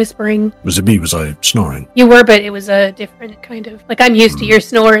night, some whispering. Was it me? Was I snoring? You were, but it was a different kind of... Like, I'm used to your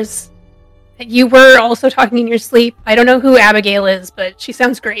snores. You were also talking in your sleep. I don't know who Abigail is, but she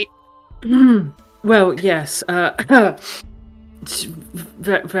sounds great. Well, yes.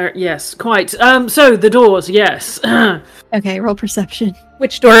 Yes, quite. So, the doors, yes. Okay, roll perception.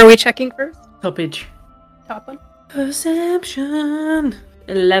 Which door are we checking first? Toppage. Top one. Perception.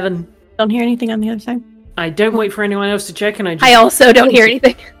 11. Don't hear anything on the other side. I don't wait for anyone else to check, and I also don't hear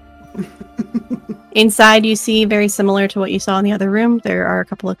anything. Inside, you see, very similar to what you saw in the other room, there are a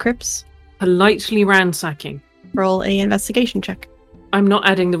couple of crypts. Politely ransacking. Roll a investigation check. I'm not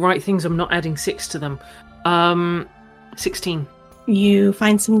adding the right things. I'm not adding 6 to them. 16. You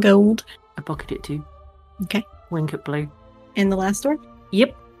find some gold. I pocket it too. Okay. Wink at Blue. In the last door?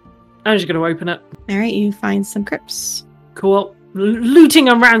 Yep. I'm just going to open it. Alright, you find some crypts. Cool. Looting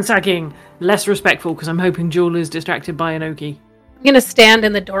and ransacking. Less respectful because I'm hoping Jewel is distracted by Anoki. I'm gonna stand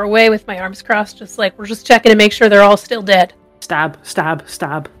in the doorway with my arms crossed, just like we're just checking to make sure they're all still dead. Stab, stab,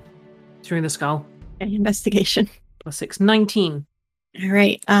 stab. Through the skull. Okay, investigation. +6. 19.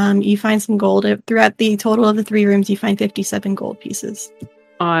 Alright, you find some gold. Throughout the total of the 3 rooms, you find 57 gold pieces.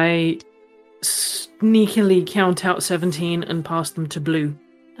 I sneakily count out 17 and pass them to Blue.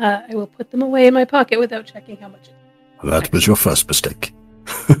 I will put them away in my pocket without checking how much it is. That was your first mistake.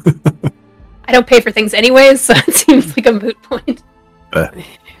 I don't pay for things anyways, so it seems like a moot point.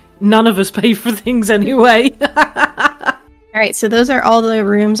 None of us pay for things anyway. Alright, so those are all the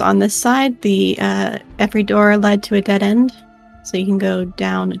rooms on this side. Every door led to a dead end. So you can go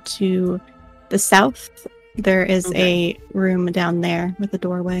down to the south. There is a room down there with a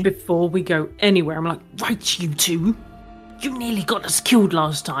doorway. Before we go anywhere, I'm like, right, you two. You nearly got us killed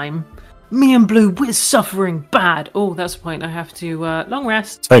last time. Me and Blue, we're suffering bad. Oh, that's the point. I have to long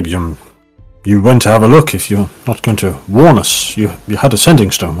rest. Hey, you went to have a look. If you're not going to warn us, you had a sending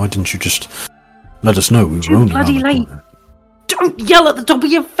stone. Why didn't you just let us know we were only bloody around the late. corner? Don't yell at the top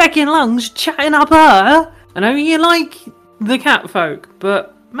of your feckin' lungs, chatting up her. I know you like the cat folk,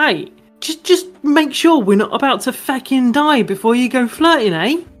 but mate, just make sure we're not about to feckin' die before you go flirting,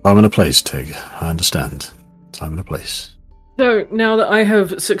 eh? Time and a place, Tig. I understand. Time and a place. So now that I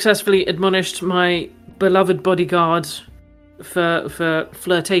have successfully admonished my beloved bodyguard for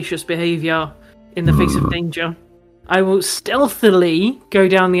flirtatious behaviour in the face of danger, I will stealthily go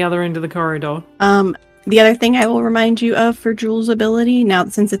down the other end of the corridor. The other thing I will remind you of for Jewel's ability, now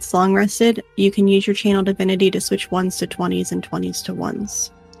since it's long rested, you can use your channel divinity to switch 1s to 20s and 20s to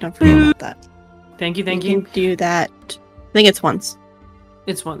 1s. Don't forget about that. Thank you. You can do that. I think it's once.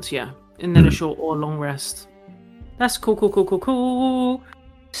 It's once, yeah. And then a short or long rest. That's cool.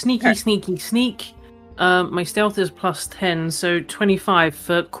 Sneak. My stealth is +10, so 25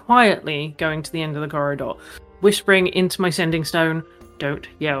 for quietly going to the end of the corridor. Whispering into my sending stone, don't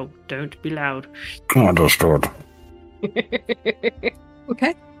yell, don't be loud. Understood.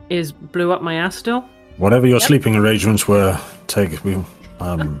 Okay. Is Blue up my ass still? Whatever your sleeping arrangements were, Tig, we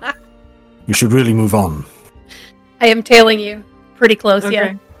should really move on. I am tailing you. Pretty close, Okay.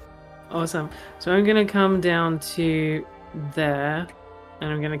 yeah. Awesome. So I'm going to come down to there,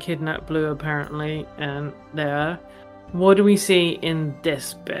 and I'm going to kidnap Blue apparently, and there. What do we see in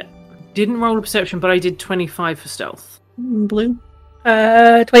this bit? Didn't roll a perception, but I did 25 for stealth. Blue.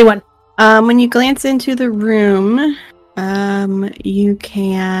 21. When you glance into the room,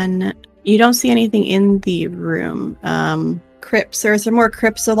 you don't see anything in the room. Crypts. There are some more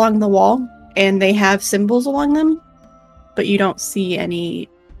crypts along the wall, and they have symbols along them, but you don't see any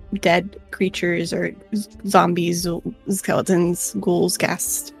dead creatures or zombies, skeletons, ghouls,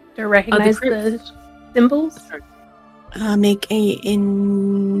 ghasts. Do I recognize crypts? symbols? Make a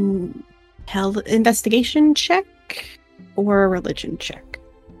investigation check or a religion check.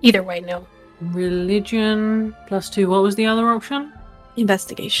 Either way, no. Religion +2. What was the other option?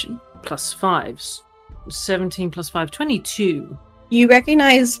 Investigation. +5s. 17 +5, 22. You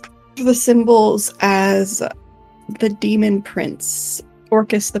recognize the symbols as the demon prince,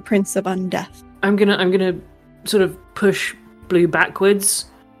 Orcus, the prince of undeath. I'm gonna sort of push Blue backwards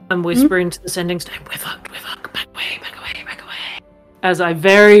and whisper into the sending stone, we're fucked, back away. As I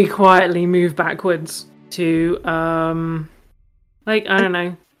very quietly move backwards to, I don't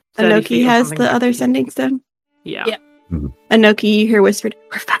know. 30 Anoki feet or has something. the other sending stone. Yeah. Anoki, you hear whispered,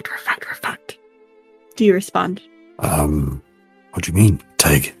 we're fucked. Do you respond? What do you mean,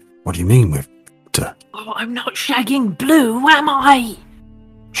 Teg? What do you mean with... Oh, I'm not shagging Blue, am I?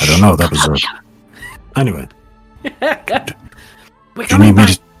 I don't know, that was... Anyway. We're Do you need coming me back.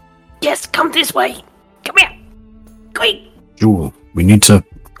 to... Yes, come this way. Come here. Quick. Jewel, we need to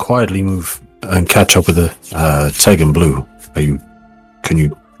quietly move and catch up with the Teg and Blue. Can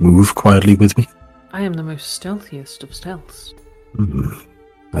you move quietly with me? I am the most stealthiest of stealths.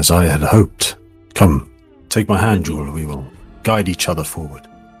 As I had hoped. Come, take my hand, Jewel. We will guide each other forward.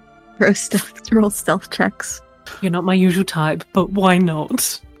 Roll stealth checks. You're not my usual type, but why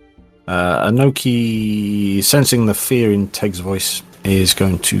not? Anoki, sensing the fear in Teg's voice, is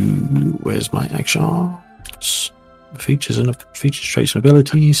going to... Where's my actions? Features, traits, and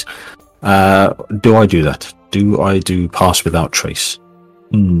abilities. Do I do that? Do I do pass without trace?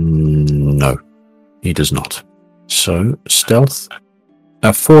 No, he does not. So, stealth.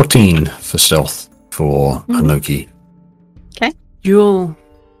 14 for stealth for Anoki. Okay. Jewel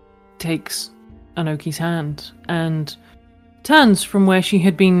takes Anoki's hand and turns from where she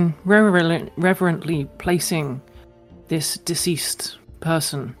had been reverently placing this deceased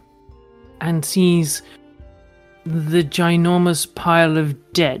person and sees the ginormous pile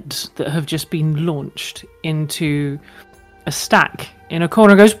of dead that have just been launched into a stack in a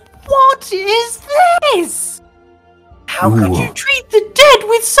corner. Goes, what is this? How could you treat the dead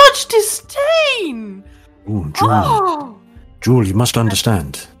with such disdain? Ooh, Jewel. Jewel, you must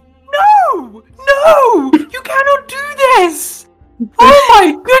understand. No! You cannot do this! Oh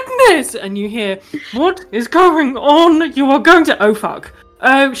my goodness! And you hear, what is going on? You are going to... Oh fuck.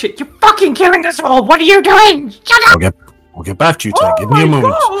 Oh shit, you're fucking killing us all! What are you doing? Shut up! I'll get back to you, Teg. Give me a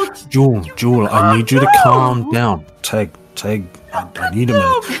moment. God. Jewel, I need you to calm down. Teg, I need a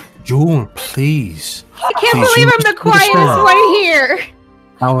minute. Jewel, please. I can't believe I'm the quietest one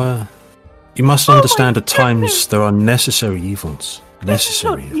here. You must understand at times there are necessary evils.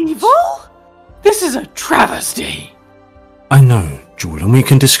 Necessary evils. Evil? This is a travesty. I know, Jewel, and we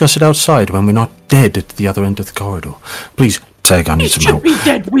can discuss it outside when we're not dead at the other end of the corridor. Please, Teg, I need some help. You should be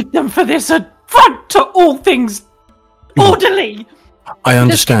dead with them for this affront to all things orderly. I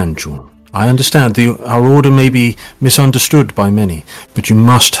understand, Jewel. I understand. Our order may be misunderstood by many, but you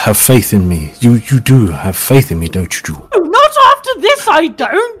must have faith in me. You do have faith in me, don't you, Jewel? Oh, not after this, I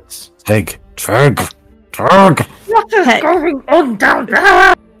don't. Teg. What is going on down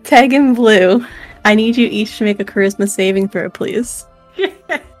there? Teg and Blue, I need you each to make a charisma saving throw, please.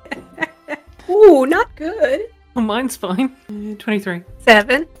 Ooh, not good. Oh, mine's fine. 23.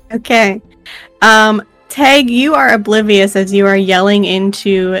 7. Okay. Teg, you are oblivious as you are yelling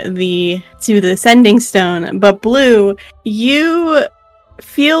into the sending stone, but Blue, you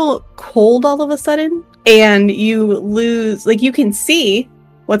feel cold all of a sudden, and you lose, you can see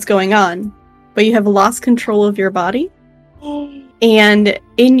what's going on, but you have lost control of your body. And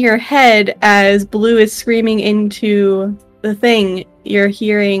in your head, as Blue is screaming into the thing, you're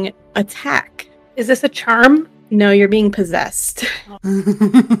hearing attack. Is this a charm? No, you're being possessed.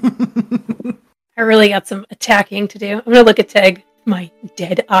 I really got some attacking to do. I'm gonna look at Teg. My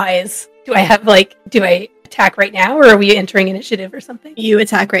dead eyes. Do I attack right now, or are we entering initiative or something? You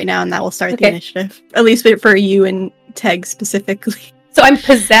attack right now, and that will start the initiative. At least for you and Teg specifically. So I'm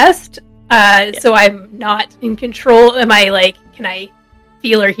possessed, so I'm not in control. Am I, can I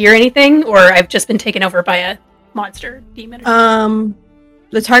feel or hear anything, or I've just been taken over by a monster demon?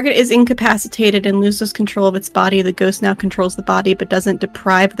 The target is incapacitated and loses control of its body. The ghost now controls the body, but doesn't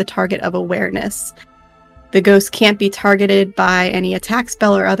deprive the target of awareness. The ghost can't be targeted by any attack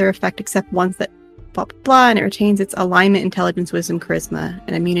spell or other effect except ones that blah blah blah, and it retains its alignment, intelligence, wisdom, charisma,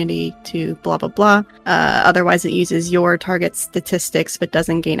 and immunity to blah blah blah. Otherwise, it uses your target's statistics, but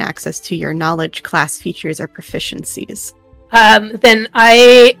doesn't gain access to your knowledge, class features, or proficiencies. Then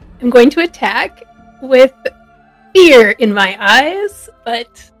I am going to attack with fear in my eyes,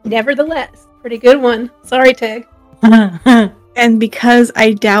 but nevertheless, pretty good one. Sorry, Teg. And because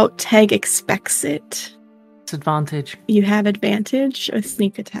I doubt Teg expects it, Disadvantage. you have advantage with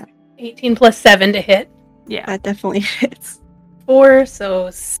sneak attack. 18 plus 7 to hit. Yeah. That definitely hits. 4, so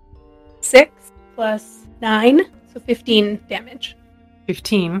 6 plus 9, so 15 damage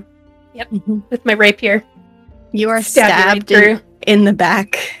 15. with my rapier. You are Stab you right stabbed through. in the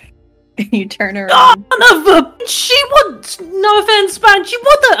back. You turn around. Son of a... She would... No offense, man. She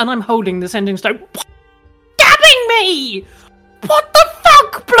would... And I'm holding the sending stone. Stabbing me! What the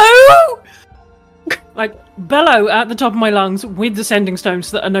fuck, Blue? Like, bellow at the top of my lungs with the sending stone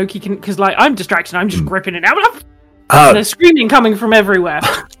so that Anoki can... Because, like, I'm distracted. I'm just gripping it out. There's screaming coming from everywhere.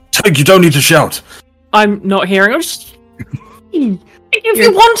 Teg, you don't need to shout. I'm not hearing. I'm just... If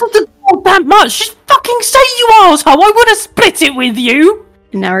you wanted to talk that much, just fucking say, you arsehole. I would have split it with you.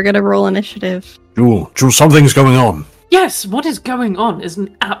 Now we're gonna roll initiative. Jewel, something's going on. Yes, what is going on is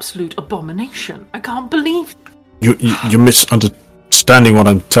an absolute abomination. I can't believe... You're misunderstanding what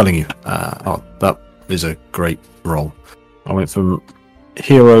I'm telling you. That is a great roll. I went from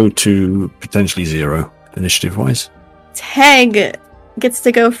hero to potentially 0, initiative-wise. Teg gets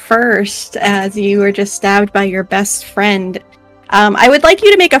to go first as you were just stabbed by your best friend. I would like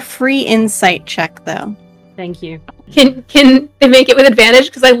you to make a free insight check, though. Thank you. Can they make it with advantage?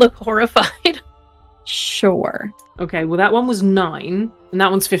 Because I look horrified. Sure. Okay, well that one was 9, and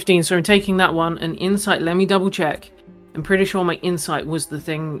that one's 15, so I'm taking that one. And insight, let me double check. I'm pretty sure my insight was the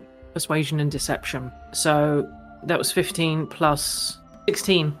thing, persuasion and deception. So that was 15 plus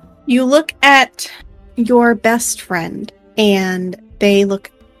 16. You look at your best friend, and they look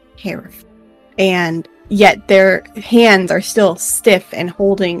terrified. And yet their hands are still stiff and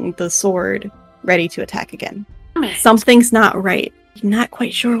holding the sword, ready to attack again. Something's not right. I'm not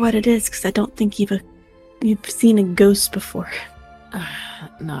quite sure what it is, because I don't think you've seen a ghost before.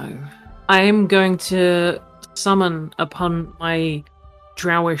 No. I am going to summon upon my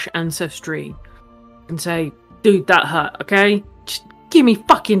drowish ancestry and say, dude, that hurt, okay? Just give me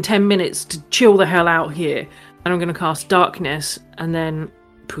fucking 10 minutes to chill the hell out here. And I'm going to cast darkness and then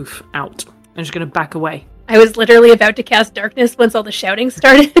poof, out. I'm just going to back away. I was literally about to cast darkness once all the shouting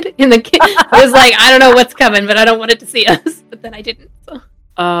started in the I was like, I don't know what's coming, but I don't want it to see us. But then I didn't.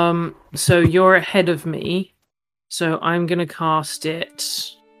 So you're ahead of me. So I'm going to cast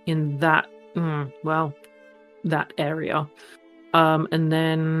it in that, that area. And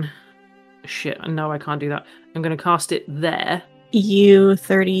then, shit, no, I can't do that. I'm going to cast it there. You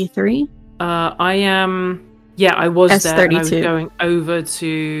 33? I am, I was S32. there, and I was going over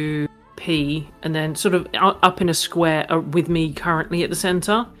to P, and then sort of up in a square with me currently at the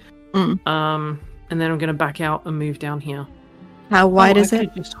center. And then I'm going to back out and move down here. How wide is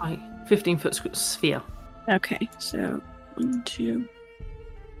it? Just 15-foot sphere. Okay, so 1, 2.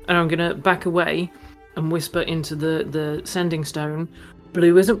 And I'm going to back away and whisper into the sending stone.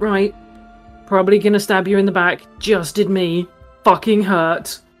 Blue isn't right. Probably going to stab you in the back. Just did me. Fucking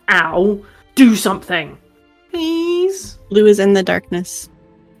hurt. Ow. Do something. Please. Blue is in the darkness.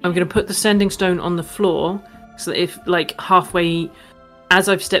 I'm going to put the sending stone on the floor so that if, like, halfway, as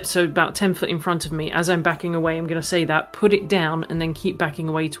I've stepped, so about 10 foot in front of me, as I'm backing away, I'm going to say that, put it down, and then keep backing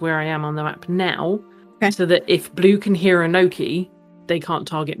away to where I am on the map now, so that if Blue can hear Anoki, they can't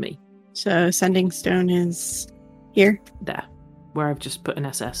target me. So sending stone is here? There, where I've just put an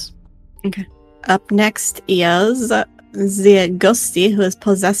SS. Okay. Up next is the ghosty who is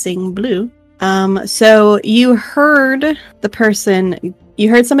possessing Blue. So you heard you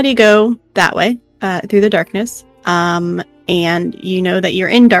heard somebody go that way, through the darkness. And you know that you're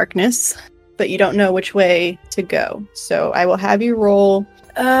in darkness, but you don't know which way to go. So I will have you roll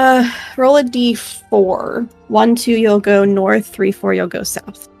a d4. 1, 2, you'll go north. 3, 4, you'll go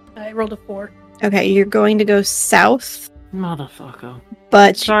south. I rolled a 4. Okay, you're going to go south. Motherfucker.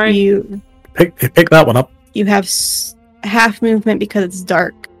 But Sorry. you Pick that one up. You have half movement because it's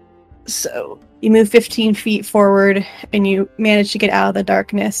dark. So you move 15 feet forward and you manage to get out of the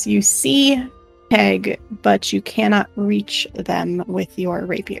darkness. You see Peg, but you cannot reach them with your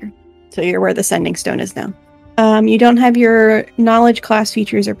rapier. So you're where the sending stone is now. You don't have your knowledge, class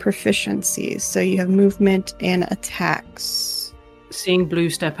features, or proficiencies. So you have movement and attacks. Seeing Blue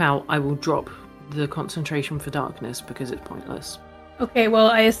step out, I will drop the concentration for darkness because it's pointless. Okay, well,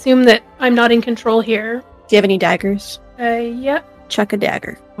 I assume that I'm not in control here. Do you have any daggers? Yep. Chuck a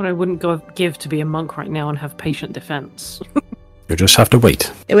dagger. What I wouldn't give to be a monk right now and have patient defense. You just have to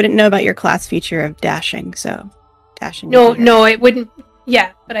wait. It wouldn't know about your class feature of dashing, so dashing. No, it wouldn't.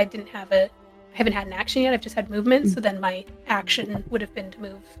 Yeah, but I haven't had an action yet. I've just had movement, so then my action would have been to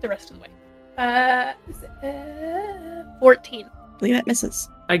move the rest of the way. 14. I believe that misses.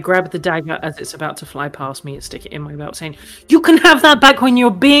 I grab the dagger as it's about to fly past me and stick it in my belt, saying, "You can have that back when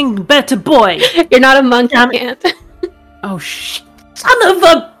you're being a better boy." You're not a monk, you can't. Oh, shit. Son of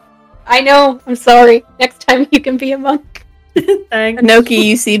a... I know, I'm sorry. Next time you can be a monk. Thanks. Anoki,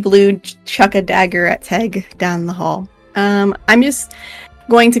 you see Blue chuck a dagger at Teg down the hall. I'm just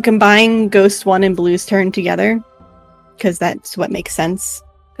going to combine Ghost 1 and Blue's turn together, because that's what makes sense.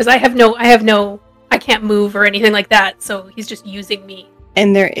 Because I can't move or anything like that, so he's just using me.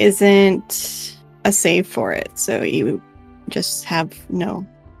 And there isn't a save for it, so you just have no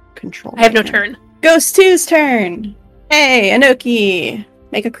control. I have no turn. Ghost 2's turn! Hey, Anoki!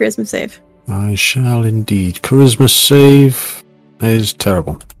 Make a charisma save. I shall indeed. Charisma save is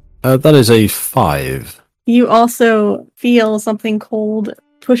terrible. That is a 5. You also feel something cold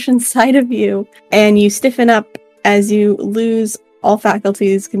push inside of you, and you stiffen up as you lose all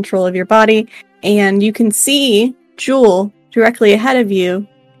faculties control of your body, and you can see Jewel directly ahead of you,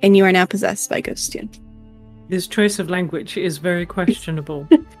 and you are now possessed by Ghost 2. This choice of language is very questionable.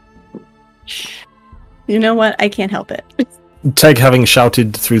 You know what? I can't help it. Teg, having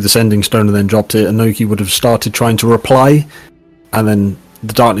shouted through the sending stone and then dropped it, Anoki would have started trying to reply, and then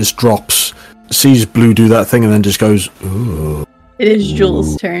the darkness drops, sees Blue do that thing, and then just goes, ooh. It is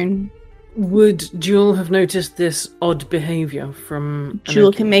Jewel's turn. Would Jewel have noticed this odd behavior from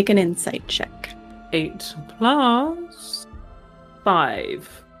Jewel Anoki? can make an insight check. 8 plus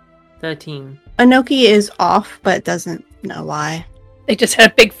 5. 13. Anoki is off, but doesn't know why. They just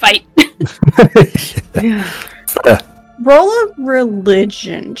had a big fight. Yeah. Roll a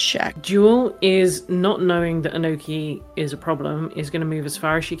religion check. Jewel is not knowing that Anoki is a problem, is going to move as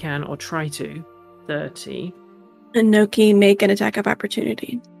far as she can, or try to. 30. Anoki, make an attack of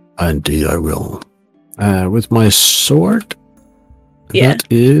opportunity. Indeed, I will. With my sword, Yeah. that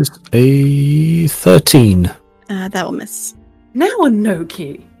is a 13. That will miss. Now,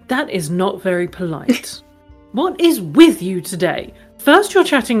 Anoki, that is not very polite. What is with you today? First you're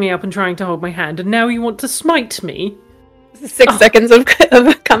chatting me up and trying to hold my hand, and now you want to smite me? 6 seconds of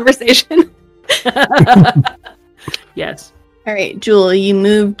a conversation. Yes. All right, Jewel, you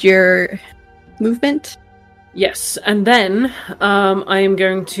moved your movement. Yes, and then I am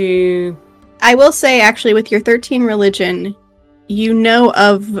going to... I will say, actually, with your 13 religion, you know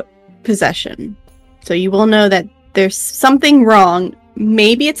of possession. So you will know that there's something wrong.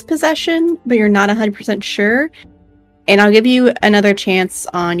 Maybe it's possession, but you're not 100% sure. And I'll give you another chance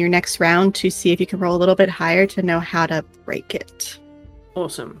on your next round to see if you can roll a little bit higher to know how to break it.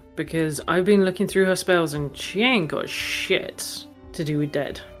 Awesome, because I've been looking through her spells and she ain't got shit to do with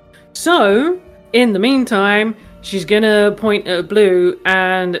dead. So, in the meantime, she's gonna point at Blue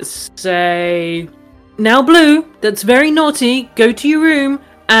and say, "Now Blue, that's very naughty, go to your room,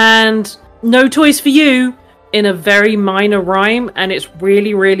 and no toys for you," in a very minor rhyme, and it's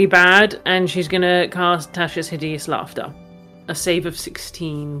really, really bad, and she's gonna cast Tasha's Hideous Laughter. A save of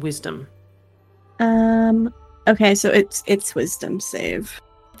 16 wisdom. Okay, so it's wisdom save.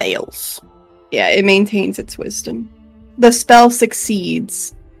 Fails. Yeah, it maintains its wisdom. The spell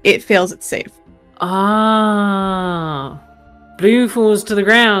succeeds. It fails its save. Ah. Blue falls to the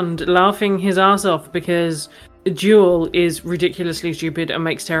ground, laughing his ass off because Jewel is ridiculously stupid and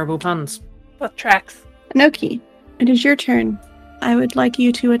makes terrible puns. Both tracks. Anoki, it is your turn. I would like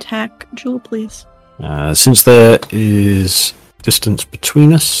you to attack Jewel, please. Since there is distance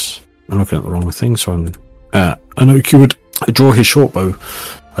between us, I'm looking at the wrong thing, so Anoki would draw his short bow,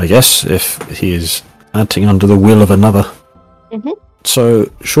 I guess, if he is acting under the will of another. Mm-hmm. So,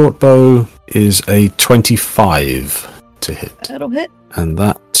 short bow is a 25 to hit. That'll hit. And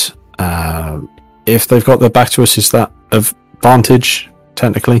that, if they've got their back to us, is that advantage,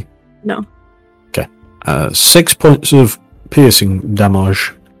 technically? No. 6 points of piercing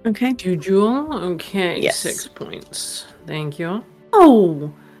damage. Okay. To Jewel? Okay, Yes. 6 points. Thank you.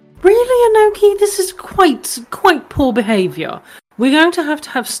 Oh, really, Anoki? This is quite poor behaviour. We're going to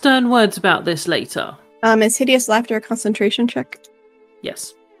have stern words about this later. Is Hideous Laughter a concentration check?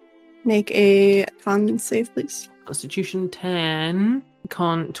 Yes. Make a con save, please. Constitution 10.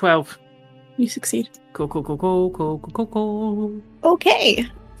 Con 12. You succeed. Cool. Okay.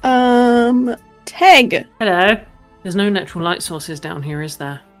 Teg. Hello. There's no natural light sources down here, is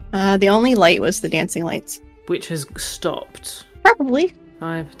there? The only light was the dancing lights. Which has stopped. Probably.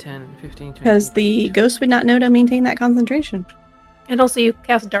 5, 10, 15, 20. Because the ghost would not know to maintain that concentration. And also you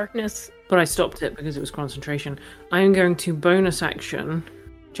cast darkness. But I stopped it because it was concentration. I am going to bonus action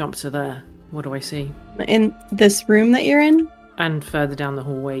jump to there. What do I see? In this room that you're in? And further down the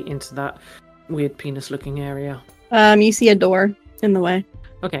hallway into that weird penis-looking area. You see a door in the way.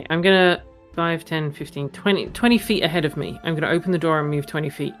 Okay, I'm gonna 5, 10, 15, 20 feet ahead of me. I'm going to open the door and move 20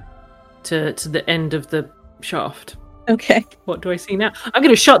 feet to the end of the shaft. Okay. What do I see now? I'm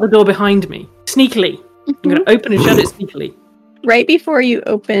going to shut the door behind me, sneakily. I'm going to open and shut it sneakily. Right before you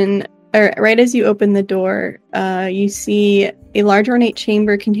open, or right as you open the door, you see a large ornate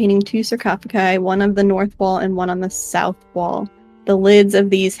chamber containing 2 sarcophagi, one on the north wall and one on the south wall. The lids of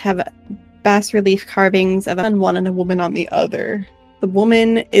these have bas-relief carvings of a man, one and a woman on the other. The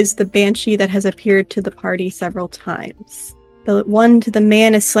woman is the banshee that has appeared to the party several times. The one to the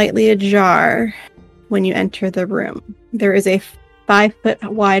man is slightly ajar when you enter the room. There is a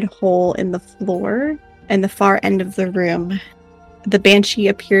 5-foot wide hole in the floor and the far end of the room. The banshee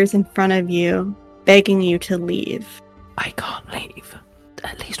appears in front of you, begging you to leave. I can't leave.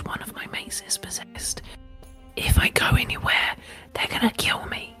 At least one of my mates is possessed. If I go anywhere, they're gonna kill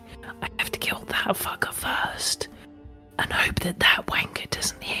me. I have to kill that fucker first. And hope that wanker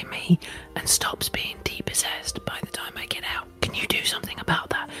doesn't hear me and stops being depossessed by the time I get out. Can you do something about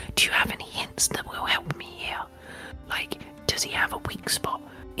that? Do you have any hints that will help me here? Like, does he have a weak spot?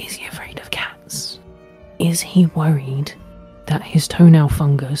 Is he afraid of cats? Is he worried that his toenail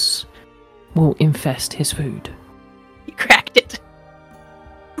fungus will infest his food? You cracked it.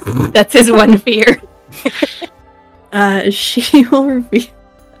 That's his one fear. She will reveal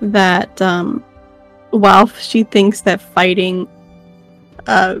that while she thinks that fighting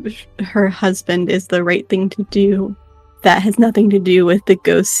her husband is the right thing to do, that has nothing to do with the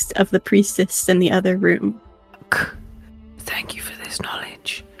ghost of the priestess in the other room. Thank you for this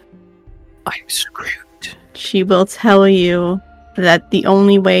knowledge. I'm screwed. She will tell you that the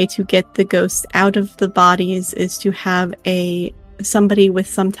only way to get the ghosts out of the bodies is to have somebody with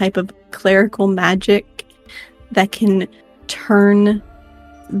some type of clerical magic that can turn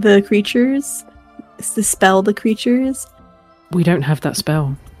the creatures, dispel the creatures. We don't have that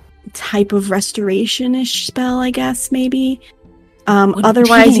spell. Type of restoration-ish spell, I guess, maybe.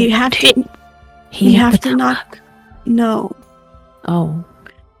 Otherwise, you have to. You have to knock. No. Oh.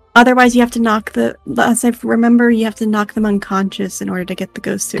 Otherwise, you have to knock as I remember, you have to knock them unconscious in order to get the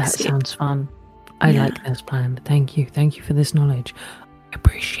ghost to That escape. sounds fun. I like this plan. Thank you. Thank you for this knowledge. I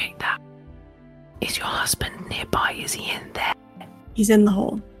appreciate that. Is your husband nearby? Is he in there? He's in the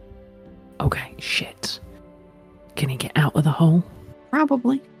hole. Okay, shit. Can he get out of the hole?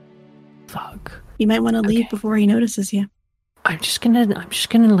 Probably. Fuck. You might want to leave Okay. before he notices you. I'm just gonna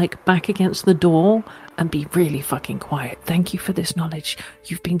like back against the door and be really fucking quiet. Thank you for this knowledge.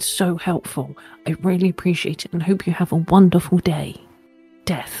 You've been so helpful. I really appreciate it and hope you have a wonderful day.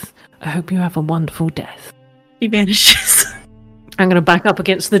 Death. I hope you have a wonderful death. He vanishes. I'm going to back up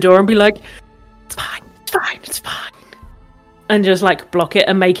against the door and be like, It's fine. It's fine. It's fine. and just like block it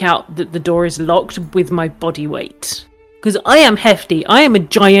and make out that the door is locked with my body weight. Because I am hefty. I am a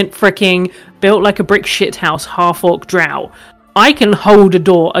giant freaking built like a brick shithouse half-orc drow. I can hold a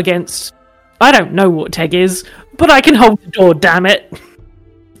door against... I don't know what Teg is, but I can hold the door, damn it.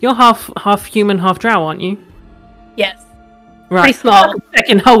 You're half human, half drow, aren't you? Yes. Right. Pretty small. I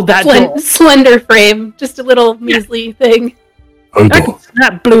can hold that door. Slender frame. Just a little measly thing. Oh, I can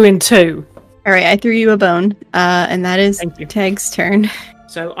snap blue in two. All right, I threw you a bone, and that is Thank you. Teg's turn.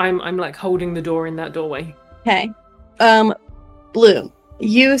 So I'm like holding the door in that doorway. Okay. Blue,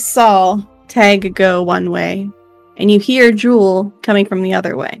 you saw Teg go one way, and you hear Jewel coming from the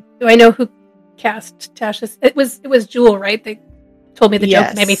other way. Do I know who cast Tasha's? It was Jewel, right? They told me the joke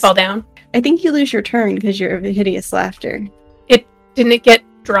Yes. made me fall down. I think you lose your turn because you're of hideous laughter. Didn't it get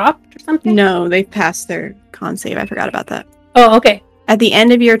dropped or something? No, they've passed their con save. I forgot about that. Oh, okay. At the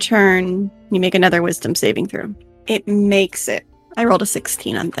end of your turn, you make another wisdom saving throw. It makes it. I rolled a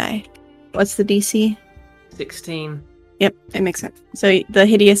 16 on die. What's the DC? 16. Yep, it makes it. So the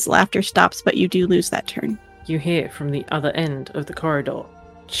hideous laughter stops, but you do lose that turn. You hear from the other end of the corridor.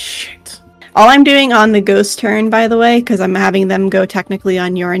 Shit. All I'm doing on the ghost turn, by the way, because I'm having them go technically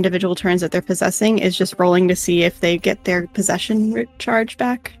on your individual turns that they're possessing, is just rolling to see if they get their possession charge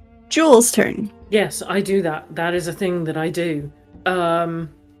back. Jewel's turn. Yes, I do that. That is a thing that I do.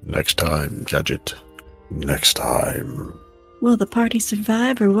 Next time, Gadget. Next time. Will the party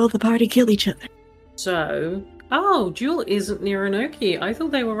survive or will the party kill each other? So... Oh, Jewel isn't near Anoki. I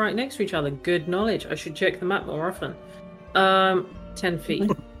thought they were right next to each other. Good knowledge. I should check the map more often. 10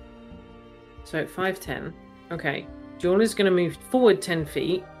 feet. So 5, 10. Okay. Jewel is going to move forward 10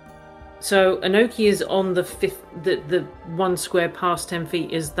 feet. So Anoki is on the the one square past 10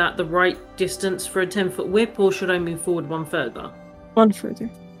 feet. Is that the right distance for a 10-foot whip, or should I move forward one further? One further.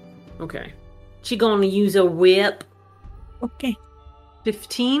 Okay. She gonna use a whip. Okay.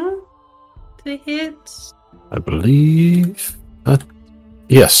 15 to hit. I believe that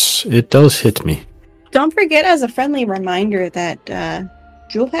Yes, it does hit me. Don't forget, as a friendly reminder, that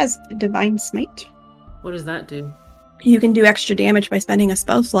Jewel has Divine Smite. What does that do? You can do extra damage by spending a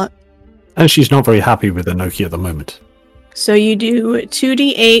spell slot. And she's not very happy with Inoki at the moment. So you do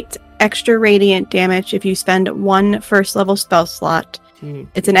 2d8 extra radiant damage if you spend one first level spell slot.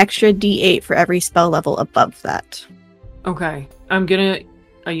 It's an extra d8 for every spell level above that. Okay. I'm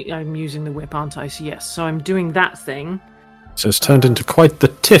using the whip, aren't I? So yes. So I'm doing that thing. So it's turned into quite the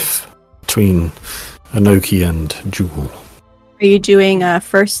tiff between Inoki and Jewel. Are you doing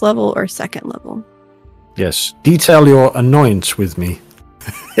first level or second level? Yes. Detail your annoyance with me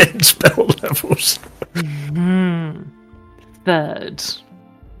in spell levels. Third.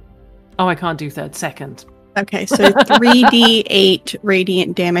 Oh, I can't do third. Second. Okay, so 3d8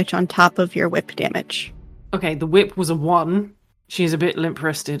 radiant damage on top of your whip damage. Okay, the whip was a 1. She's a bit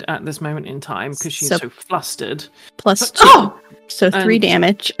limp-wristed at this moment in time because she's so flustered. Plus 2. Oh! So 3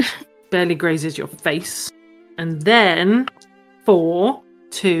 damage. Barely grazes your face. And then 4,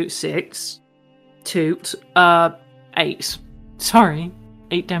 2, 6, 2, 8. Sorry,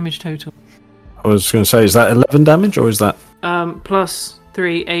 8 damage total. I was going to say, is that 11 damage or is that... Plus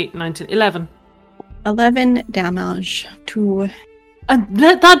 3, 8, 9, 10, 11. 11 damage to... And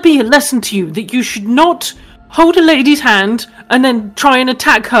let that be a lesson to you, that you should not hold a lady's hand and then try and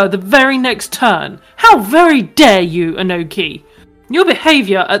attack her the very next turn. How very dare you, Inoki? Your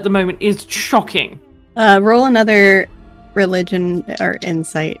behaviour at the moment is shocking. Roll another religion or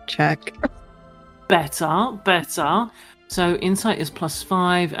insight check. Better. So insight is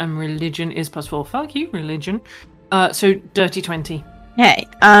 +5 and religion is +4. Fuck you, religion. So dirty 20. Hey,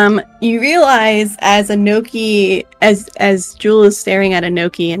 you realize as Inoki, as Jewel is staring at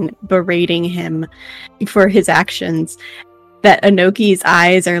Inoki and berating him for his actions, that Inoki's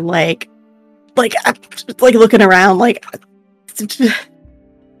eyes are like looking around, like,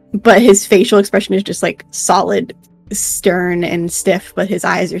 but his facial expression is just like solid, stern, and stiff. But his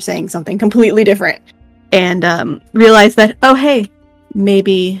eyes are saying something completely different, and realize that, oh hey,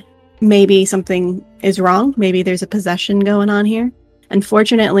 maybe something is wrong. Maybe there's a possession going on here.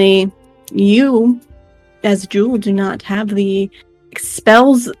 Unfortunately, you, as Jewel, do not have the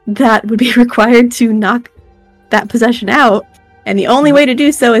spells that would be required to knock that possession out, and the only way to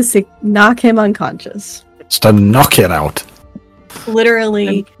do so is to knock him unconscious. It's to knock it out.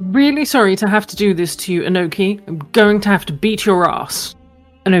 Literally. I'm really sorry to have to do this to you, Inoki. I'm going to have to beat your ass.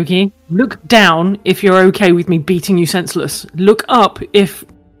 Inoki, look down if you're okay with me beating you senseless. Look up if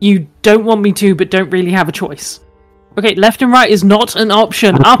you don't want me to, but don't really have a choice. Okay, left and right is not an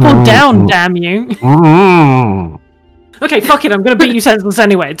option. Up or down, damn you. Okay, fuck it, I'm gonna beat you senseless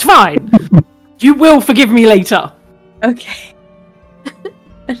anyway. It's fine. You will forgive me later. Okay.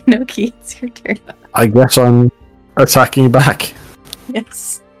 Inoki, it's your turn. I guess I'm attacking back.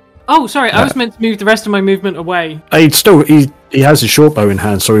 Yes. Oh, sorry, I was meant to move the rest of my movement away. He has his short bow in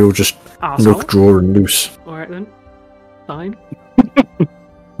hand, so he'll just look, draw, and loose. Alright then. Fine.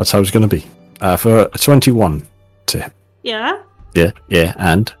 That's how it's going to be. For a 21 to hit. Yeah? Yeah,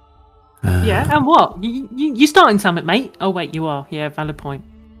 and? Yeah, and what? You starting something, mate? Oh, wait, you are. Yeah, valid point.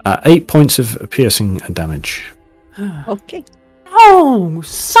 8 points of piercing damage. Okay. Oh,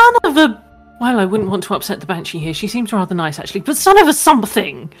 son of a... Well, I wouldn't want to upset the Banshee here. She seems rather nice, actually. But son of a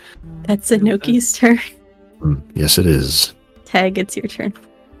something! That's Inoki's turn. Yes, it is. Tag, it's your turn.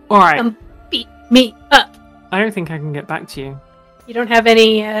 Alright. Beat me up. I don't think I can get back to you. You don't have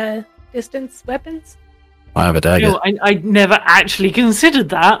any distance weapons? I have a dagger. No, I never actually considered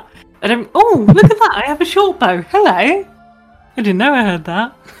that. I don't... Oh, look at that. I have a short bow. Hello. I didn't know I had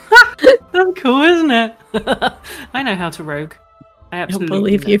that. That's cool, isn't it? I know how to rogue. I absolutely don't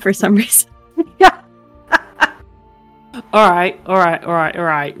believe you for some reason. Yeah. Alright.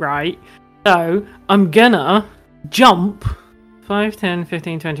 So, I'm gonna jump 5, 10,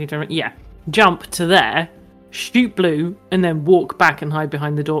 15, 20, 20. Yeah. Jump to there, shoot blue, and then walk back and hide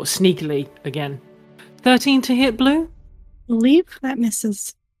behind the door sneakily again. 13 to hit blue? Believe that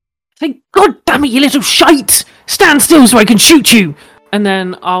misses. Say, God damn it, you little shite! Stand still so I can shoot you! And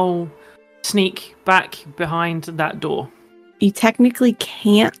then I'll sneak back behind that door. You technically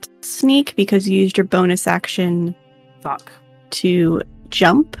can't sneak because you used your bonus action to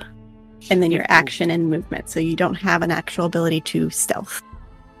jump, and then your action and movement, so you don't have an actual ability to stealth.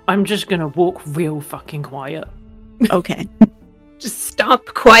 I'm just gonna walk real fucking quiet. Okay. Just stomp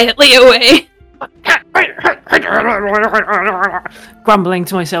quietly away. Grumbling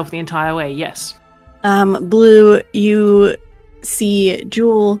to myself the entire way, yes. Blue, you see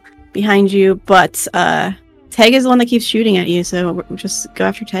Jewel behind you, but Tag is the one that keeps shooting at you, so just go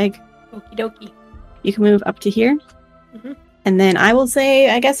after Tag. Okie dokie. You can move up to here. Mm-hmm. And then I will say,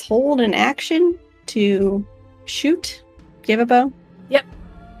 I guess, hold an action to shoot. Do you have a bow? Yep.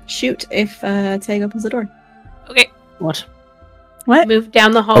 Shoot if Tag opens the door. Okay. What? What? Move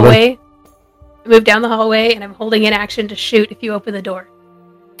down the hallway. Move down the hallway, and I'm holding an action to shoot if you open the door.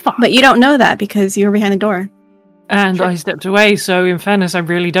 But you don't know that because you were behind the door. And I stepped away, so in fairness, I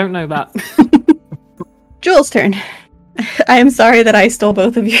really don't know that. Jules' turn. I am sorry that I stole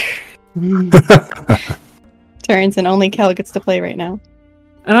both of your turns, and only Kel gets to play right now.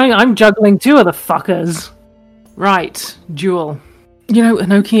 And I'm juggling two of the fuckers. Right, Jewel. You know,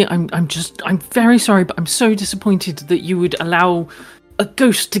 Anoki, I'm very sorry, but I'm so disappointed that you would allow a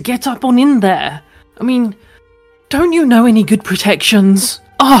ghost to get up on in there. I mean, don't you know any good protections?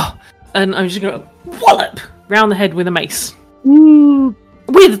 Oh, and I'm just gonna wallop round the head with a mace.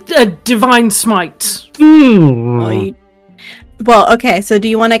 With a divine smite. Well, okay, so do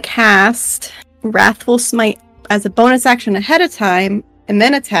you want to cast Wrathful Smite as a bonus action ahead of time, and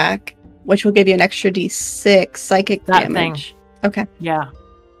then attack, which will give you an extra d6 psychic damage? Thing. Okay. Yeah.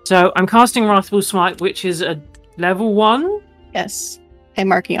 So I'm casting Wrathful Smite, which is a level 1? Yes. I'm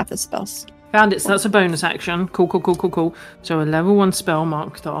marking off the spells. Found it, so that's a bonus action. Cool. So a level 1 spell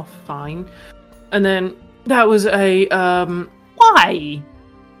marked off, fine. And then that was a why?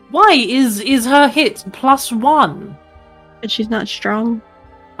 Why is her hit +1? But she's not strong.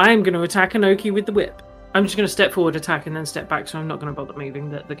 I am going to attack Anoki with the whip. I'm just going to step forward, attack, and then step back, so I'm not going to bother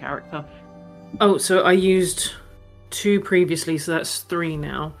moving the character. Oh, so I used 2 previously, so that's 3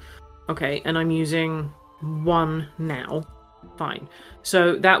 now. Okay, and I'm using 1 now. Fine.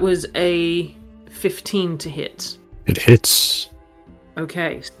 So that was a 15 to hit. It hits.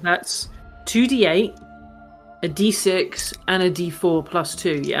 Okay, so that's 2d8, a d6, and a d4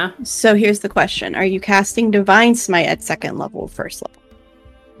 +2, yeah? So here's the question. Are you casting Divine Smite at 2nd level or 1st level?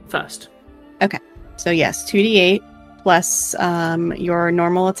 First. Okay. So yes, 2d8 plus your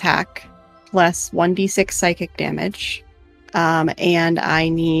normal attack plus 1d6 psychic damage. And I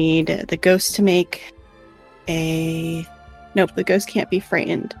need the ghost to make a... Nope, the ghost can't be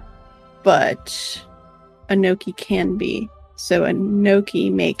frightened. But Anoki can be. So Anoki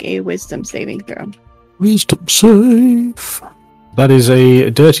make a wisdom saving throw. Wisdom save. That is a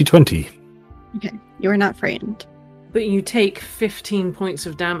dirty 20. Okay, you are not frightened. But you take 15 points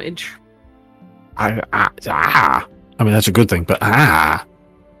of damage. I mean, that's a good thing, but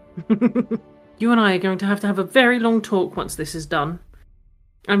You and I are going to have a very long talk once this is done.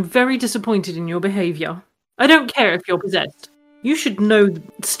 I'm very disappointed in your behaviour. I don't care if you're possessed. You should know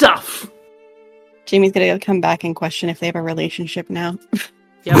stuff. Jamie's gonna come back and question if they have a relationship now.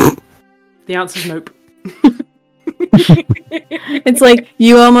 Yep. The answer's nope. It's like,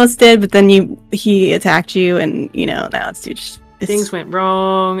 you almost did, but then he attacked you, and, now it's just... Things went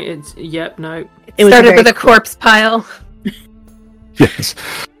wrong. No. It started with a corpse pile. yes.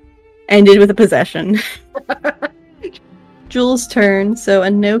 Ended with a possession. Jules' turn, so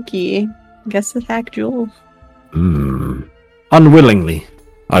Anoki gets to attack Jules. Unwillingly,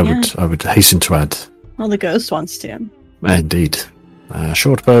 I would hasten to add. Well, the ghost wants to. Indeed.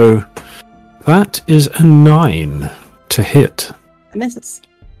 Short bow. That is a 9 to hit. It misses.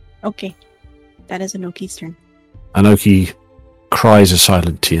 Okay. That is Anoki's turn. Anoki cries a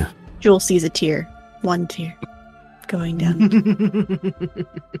silent tear. Jules sees a tear. 1 tear. Going down.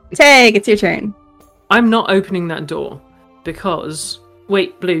 Tag, it's your turn. I'm not opening that door because...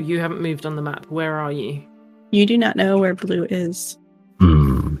 Wait, Blue, you haven't moved on the map. Where are you? You do not know where Blue is.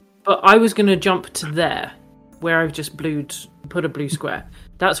 But I was going to jump to there, where I've just put a blue square.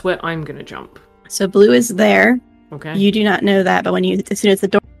 That's where I'm going to jump. So Blue is there. Okay. You do not know that, but as soon as the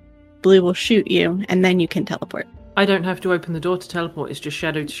door, Blue will shoot you, and then you can teleport. I don't have to open the door to teleport. It's just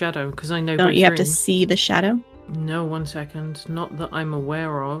shadow to shadow, because I know... Don't you have to see the shadow? No, 1 second. Not that I'm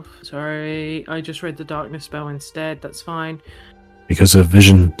aware of. Sorry, I just read the darkness spell instead. That's fine. Because of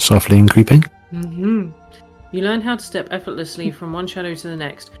vision softly and creeping? You learn how to step effortlessly from one shadow to the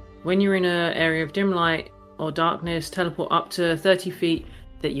next. When you're in an area of dim light or darkness, teleport up to 30 feet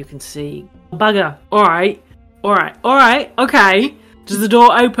that you can see. Bugger. Alright, okay. Does the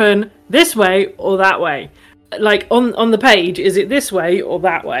door open this way or that way? Like, on the page, is it this way or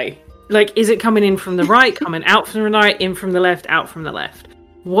that way? Like, is it coming in from the right, coming out from the right, in from the left, out from the left?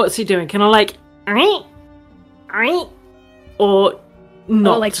 What's it doing? Can I, or not? Oh,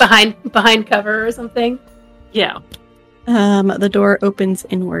 like behind cover or something? Yeah. The door opens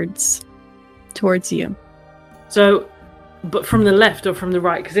inwards towards you. So, but from the left or from the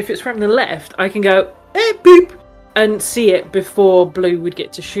right? Because if it's from the left, I can go, boop, and see it before Blue would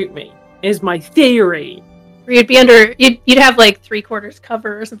get to shoot me, is my theory. you'd be under. You'd have like 3/4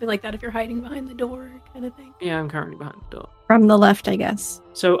 cover or something like that if you're hiding behind the door, kind of thing. Yeah, I'm currently behind the door. From the left, I guess.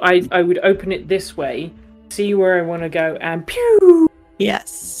 So I would open it this way, see where I want to go, and pew!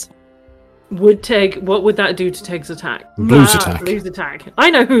 Yes. What would that do to Teg's attack? Blue's attack. Blue's attack. I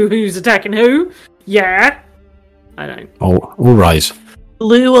know who's attacking who. Yeah. I don't. All rise.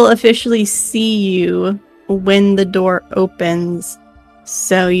 Blue will officially see you when the door opens,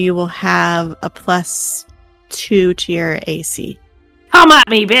 so you will have a +2 to your AC. Come at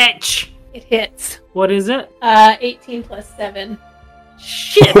me, bitch! It hits. What is it? 18 plus 7.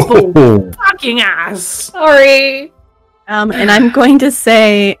 Shit, bull fucking ass! Sorry. And I'm going to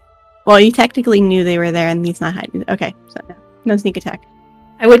say, well, you technically knew they were there, and he's not hiding. Okay, so no sneak attack.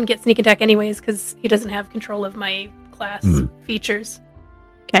 I wouldn't get sneak attack anyways because he doesn't have control of my class features.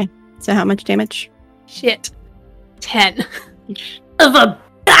 Okay, so how much damage? Shit. 10.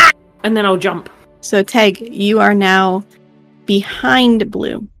 And then I'll jump. So Teg, you are now behind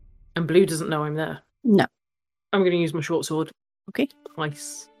Blue. And Blue doesn't know I'm there. No. I'm going to use my short sword. Okay.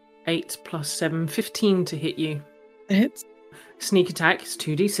 Twice. 8 plus 7, 15 to hit you. It hits. Sneak attack is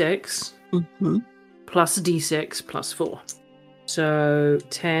 2d6 plus d6 plus 4. So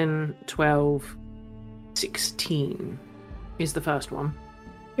 10, 12, 16 is the first one.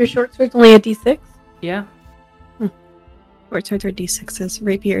 Your short sword's only a d6? Yeah. Short swords are d6s.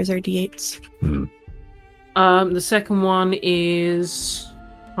 Rapiers are d8s. The second one is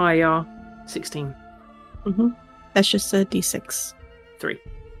higher, 16. That's just a d6.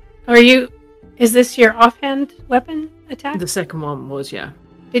 3. Is this your offhand weapon attack? The second one was, yeah.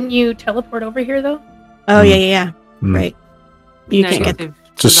 Didn't you teleport over here, though? Oh, yeah. Right. You can't get... Negative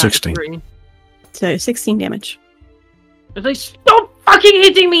To that 16. 3. So 16 damage. If they stop fucking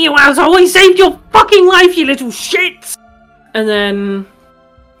hitting me, you asshole! I saved your fucking life, you little shit! And then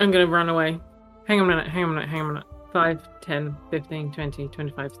I'm gonna run away. Hang on a minute. 5, 10, 15, 20,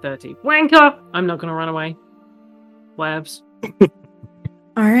 25, 30. Wanker! I'm not gonna run away. Webs.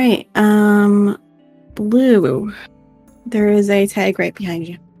 All right. Blue. There is a tag right behind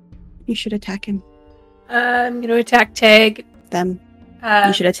you. You should attack him. I'm going to attack Tag. Them.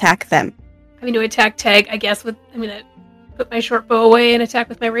 You should attack them. I'm going to attack Tag, I guess. I'm going to put my short bow away and attack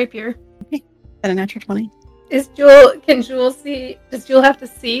with my rapier. Okay. Is that a natural 20? Can Jewel see? Does Jewel have to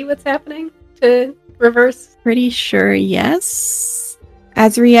see what's happening to reverse? Pretty sure yes.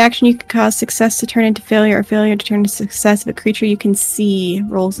 As a reaction, you can cause success to turn into failure or failure to turn into success if a creature you can see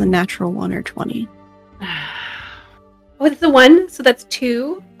rolls a natural 1 or 20. Oh, it's the 1, so that's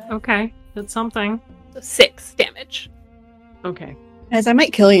 2. Okay, that's something. So 6 damage. Okay. As I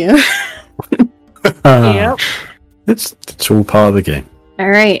might kill you. Yep. It's all part of the game. All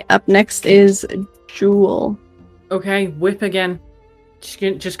right. Up next is Jewel. Okay, whip again.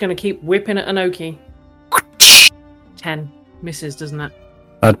 Just gonna keep whipping at Anoki. 10. Misses, doesn't it?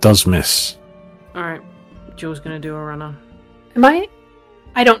 That does miss. Alright. Jewel's gonna do a runner.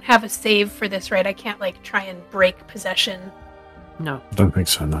 I don't have a save for this, right? I can't, try and break possession. No. I don't think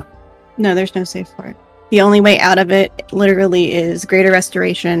so, no. No, there's no save for it. The only way out of it literally is greater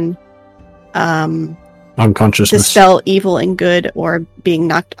restoration, Unconsciousness. dispel evil and good, or being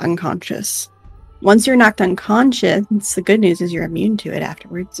knocked unconscious. Once you're knocked unconscious, the good news is you're immune to it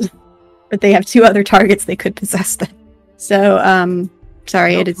afterwards. But they have 2 other targets they could possess then. So,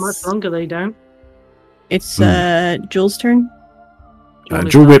 sorry, Not it is much longer they don't. It's Jewel's turn.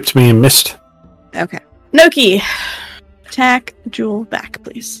 Jewel whipped me and missed. Okay. Noki, attack Jewel back,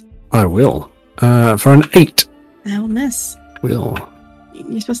 please. I will. For an 8. I will miss. Will.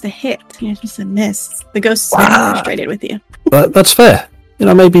 You're supposed to hit. You're supposed to miss. The ghost is frustrated with you. That's fair.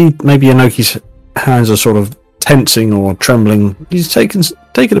 Maybe Anoki's hands are sort of tensing or trembling. He's taken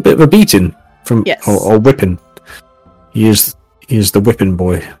a bit of a beating from or whipping. He is the whipping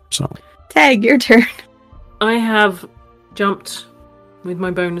boy. So Tag, your turn. I have jumped with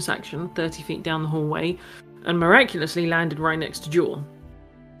my bonus action 30 feet down the hallway and miraculously landed right next to Jewel.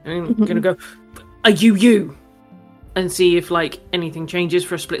 I'm gonna go, are you? And see if anything changes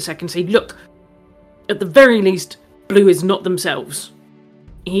for a split second. Say, look, at the very least, Blue is not themselves.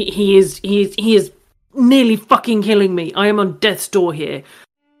 He is nearly fucking killing me. I am on death's door here.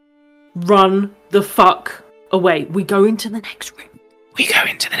 Run the fuck away. We go into the next room.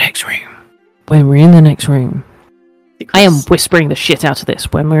 When we're in the next room, I am whispering the shit out of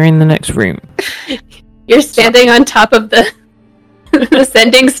this. When we're in the next room. You're standing on top of the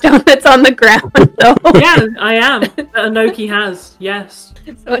ascending stone that's on the ground, though. Yeah, I am. Anoki has, yes.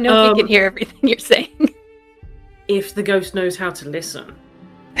 So Anoki can hear everything you're saying. If the ghost knows how to listen.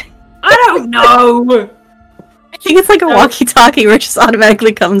 I don't know! I think it's like a walkie-talkie where it just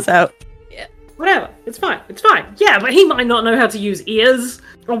automatically comes out. Yeah. Whatever. It's fine. It's fine. Yeah, but he might not know how to use ears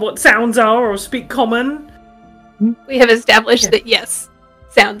or what sounds are or speak common. We have established that yes,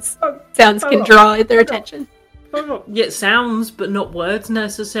 sounds can draw their attention. Yeah, sounds, but not words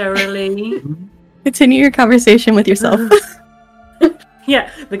necessarily. Continue your conversation with yourself. Yeah,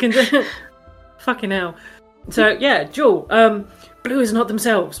 fucking hell. So yeah, Jewel, Blue is not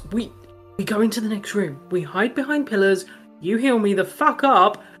themselves. We go into the next room. We hide behind pillars. You heal me the fuck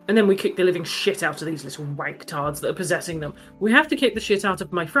up, and then we kick the living shit out of these little wank tards that are possessing them. We have to kick the shit out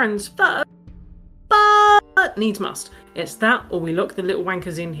of my friends first, but needs must. It's that, or we lock the little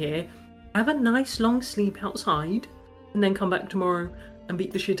wankers in here, have a nice long sleep outside, and then come back tomorrow and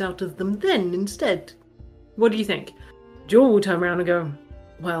beat the shit out of them then instead. What do you think? Jewel will turn around and go,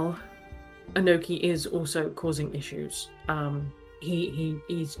 well, Anoki is also causing issues.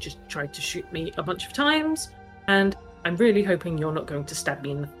 He's just tried to shoot me a bunch of times, and I'm really hoping you're not going to stab me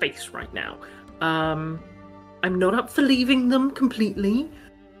in the face right now. I'm not up for leaving them completely,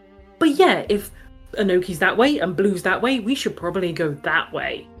 but yeah, if Anoki's that way and Blue's that way, we should probably go that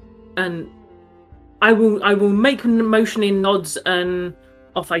way. And I will make a motion in nods, and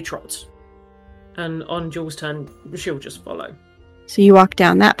off I trot. And on Jewel's turn, she'll just follow. So you walk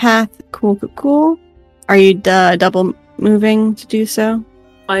down that path. Cool. Are you double moving to do so?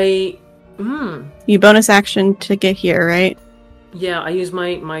 You bonus action to get here, right? Yeah, I use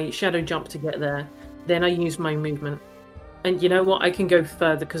my shadow jump to get there. Then I use my movement. And you know what? I can go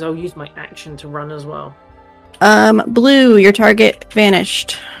further because I'll use my action to run as well. Blue, your target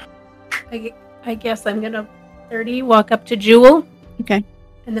vanished. I guess I'm gonna 30 walk up to Jewel. Okay.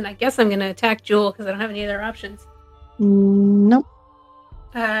 And then I guess I'm gonna attack Jewel because I don't have any other options. Nope.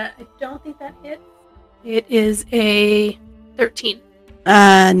 I don't think that hits. It is a 13.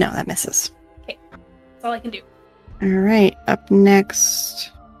 No, that misses. Okay. That's all I can do. Alright, up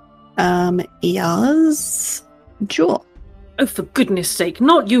next, is Jewel. Oh, for goodness sake,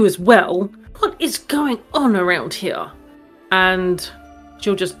 not you as well. What is going on around here? And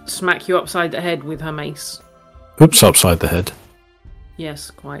she'll just smack you upside the head with her mace. Oops, upside the head.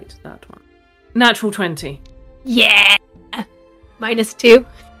 Yes, quite that one. Natural 20. Yeah! -2.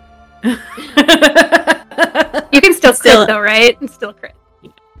 You can still crit though, right? And still crit.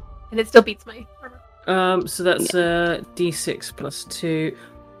 And it still beats my armor. So that's D6 plus 2.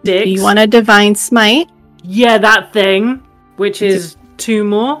 6. Do you want a Divine Smite? Yeah, that thing. Which is 2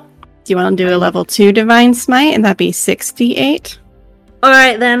 more. Do you want to do a level 2 Divine Smite? And that'd be 68.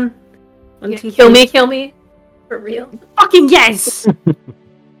 Alright then. Kill me. For real. Fucking yes!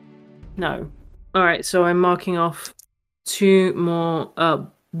 No. Alright, so I'm marking off 2 more,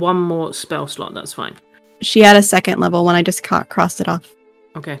 1 more spell slot, that's fine. She had a second level one, I just crossed it off.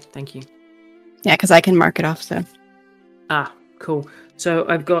 Okay, thank you. Yeah, because I can mark it off, so. Ah, cool. So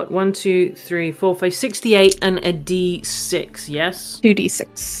I've got 1, 2, 3, 4, 5, 68 and a D6, yes?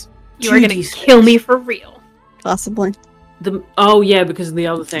 2d6. You are going to kill me for real. Possibly. Oh, yeah, because of the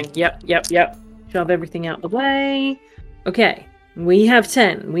other thing. Yep. Shove everything out the way. Okay, we have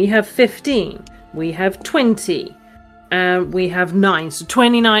 10, we have 15, we have 20, we have 9. So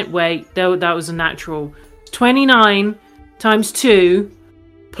 29, wait, that was a natural. 29 times 2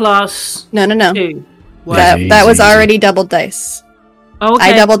 plus No. 2. That was already doubled dice. Oh,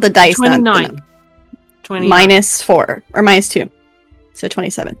 okay. I doubled the dice. 29. 29. Minus 4, or minus 2. So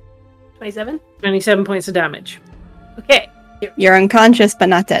 27. 27? 27 points of damage. Okay. You're unconscious, but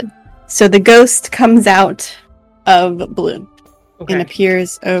not dead. So the ghost comes out of Blue and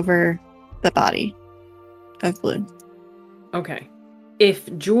appears over the body of Blue. Okay.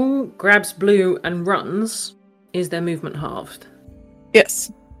 If Jewel grabs Blue and runs, is their movement halved?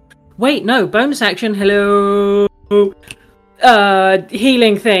 Yes. Wait, no. Bonus action. Hello.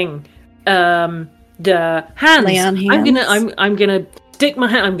 Healing thing. The hands. Lay on hands. I'm gonna stick my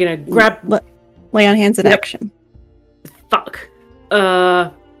hand. I'm gonna grab. Lay on hands in action. Fuck.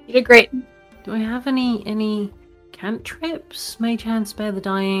 You did great. Do I have any cantrips? Mage hand, spare the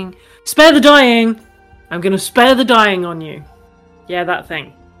dying. Spare the dying! I'm gonna spare the dying on you. Yeah, that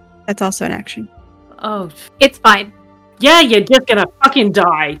thing. That's also an action. Oh. It's fine. Yeah, you're just gonna fucking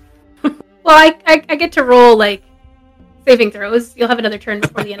die. Well, I get to roll, like, saving throws. You'll have another turn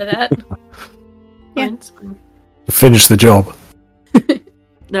before the end of that. Yeah. Fine. Finish the job.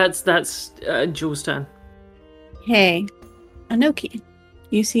 That's Jewel's turn. Hey, Anoki.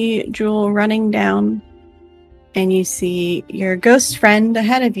 You see Jewel running down, and you see your ghost friend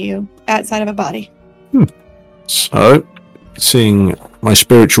ahead of you outside of a body. So, seeing my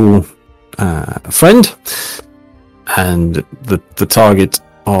spiritual friend and the target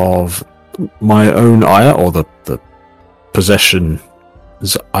of my own ire, or the possession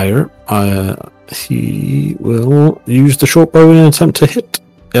Zaire. He will use the short bow in an attempt to hit.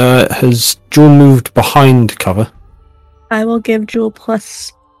 Has Jewel moved behind cover? I will give Jewel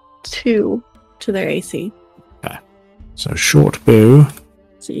 +2 to their AC. Okay. So short bow.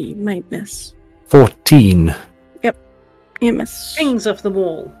 So you might miss. 14. You miss. Rings off the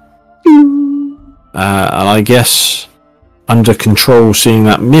wall. And I guess under control, seeing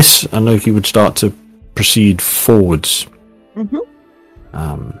that miss, Anoki would start to proceed forwards. Mm-hmm.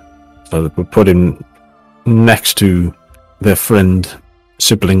 So that would put him next to their friend,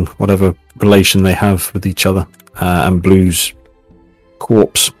 sibling, whatever relation they have with each other, and Blue's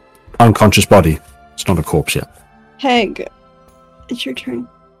corpse, unconscious body. It's not a corpse yet. Peg, it's your turn.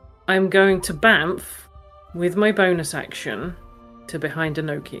 I'm going to bamf with my bonus action to behind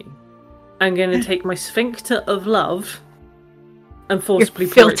Anoki. I'm going to take my Sphincter of Love and forcibly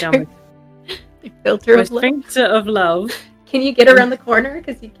pour it down. Your filter My of love. Sphincter of Love. Can you get around the corner?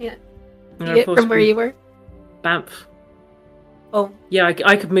 Because you can't see it from where you were. Bamf. Oh. Yeah,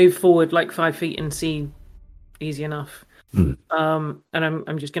 I could move forward like 5 feet and see easy enough. Mm. And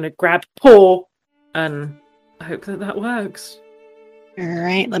I'm just going to grab paw and I hope that works. All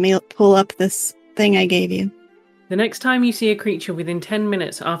right, let me pull up this thing I gave you. The next time you see a creature within 10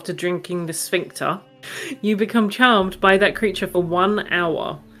 minutes after drinking the sphincter, you become charmed by that creature for 1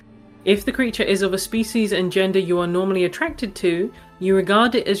 hour. If the creature is of a species and gender you are normally attracted to, you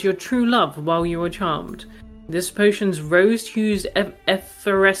regard it as your true love while you are charmed. This potion's rose-hued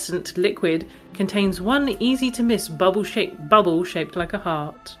effervescent liquid contains one easy-to-miss bubble shaped like a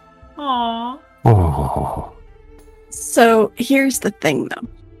heart. Aww. Oh. So here's the thing, though.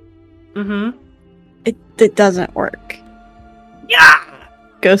 Mm-hmm. It doesn't work. Yeah!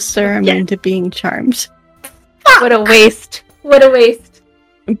 Ghosts are immune to being charmed. What a waste. What a waste.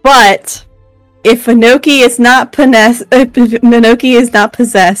 But if Minoki is not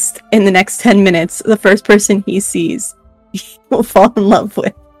possessed in the next 10 minutes, the first person he sees, he will fall in love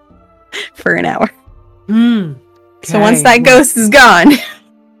with for an hour. Hmm. So once that ghost is gone,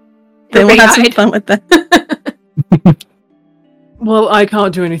 then we'll have some fun with them. Well, I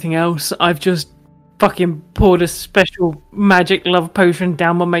can't do anything else. I've just fucking poured a special magic love potion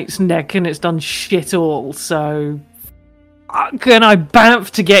down my mate's neck and it's done shit all, so... Can I bamf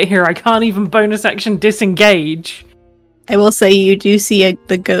to get here? I can't even bonus action disengage. I will say you do see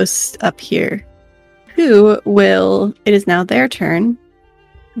the ghost up here, who will... It is now their turn.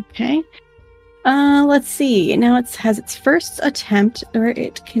 Okay. Let's see. Now it has its first attempt where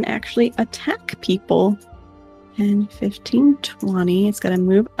it can actually attack people. 10, 15, 20. It's got to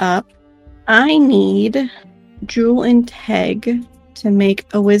move up. I need Jewel and Teg to make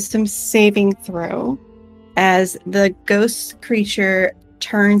a wisdom saving throw as the ghost creature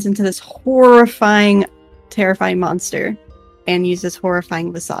turns into this horrifying, terrifying monster and uses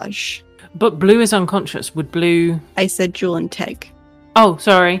horrifying visage. But Blue is unconscious. Would Blue... I said Jewel and Teg. Oh,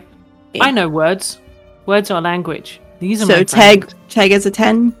 sorry. Yeah. I know words. Words are language. These are so my Teg is a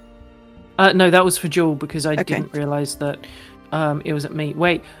 10? No, that was for Jewel because I Okay. didn't realise that it was at me.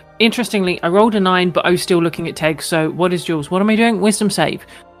 Wait, interestingly, I rolled a 9, but I was still looking at Teg, so what is Jules? What am I doing? Wisdom save.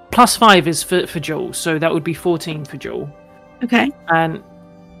 +5 is for Jewel, so that would be 14 for Jewel. Okay. And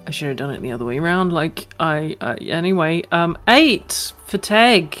I should have done it the other way around, anyway, 8 for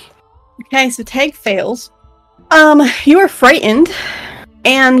Teg. Okay, so Teg fails. You are frightened,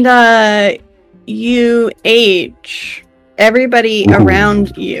 and you age. Everybody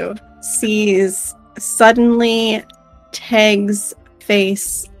around you sees suddenly Teg's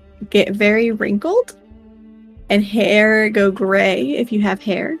face get very wrinkled, and hair go gray if you have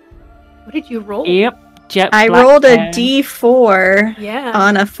hair. What did you roll? Yep, jet I black rolled a hair. D4 Yeah.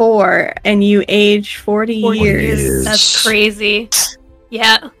 on a 4, and you age 40 years. That's crazy.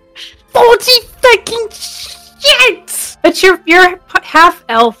 Yeah. 40 fucking shit! But you're half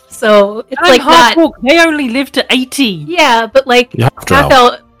elf, so it's I'm like half that. orc. They only live to 80. Yeah, but like You have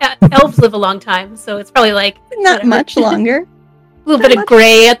to half elves live a long time, so it's probably like Not whatever. much longer. A little bit of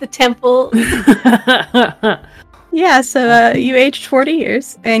gray at the temple. Yeah, so you aged 40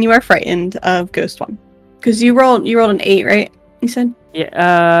 years, and you are frightened of Ghost One. Because you rolled an 8, right? You said?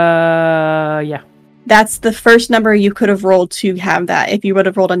 Yeah. That's the first number you could have rolled to have that. If you would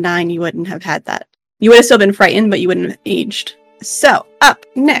have rolled a 9, you wouldn't have had that. You would have still been frightened, but you wouldn't have aged. So, up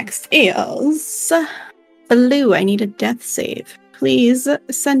next is Blue. I need a death save. Please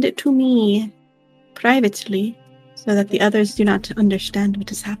send it to me privately so that the others do not understand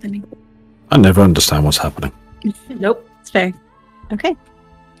what is happening. I never understand what's happening. Nope. It's fair. Okay.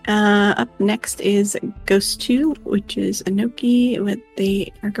 Up next is Ghost 2, which is Anoki.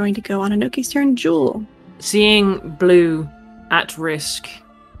 They are going to go on Anoki's turn. Jewel. Seeing Blue at risk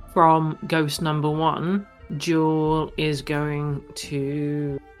from ghost number 1, Jewel is going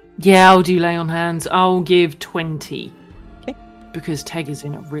to... Yeah, I'll do lay on hands. I'll give 20. Okay. Because Teg is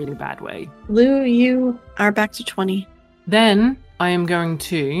in a really bad way. Lou, you are back to 20. Then I am going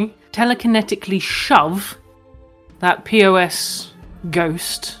to telekinetically shove that POS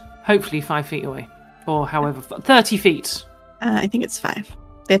ghost, hopefully 5 feet away. Or however, 30 feet. I think it's 5.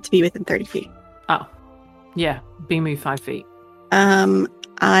 They have to be within 30 feet. Oh. Yeah, be moved 5 feet.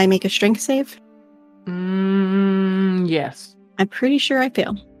 I make a strength save. Yes. I'm pretty sure I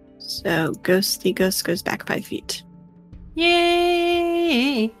fail. So Ghosty Ghost goes back 5 feet.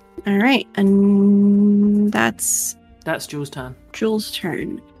 Yay! All right, and that's Jewel's turn. Jules'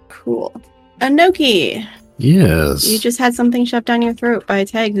 turn. Cool. Anoki, Yes. you just had something shoved down your throat by a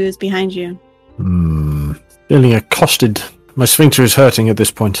Tag who is behind you. Feeling accosted. My sphincter is hurting at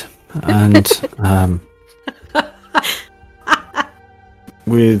this point. And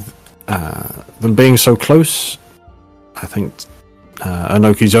with them being so close, I think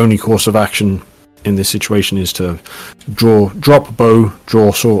Anoki's only course of action in this situation is to drop bow,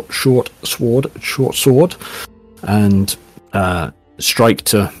 draw short sword, and strike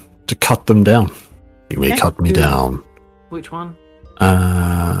to cut them down. You may cut me down. Which one?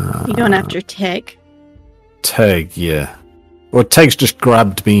 You're going after Tag. Teg, yeah. Well, Teg's just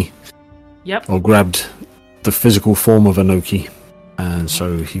grabbed me. Yep. Or grabbed the physical form of Anoki. And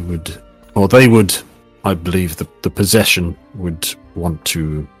so he would, or they would, I believe, the possession would want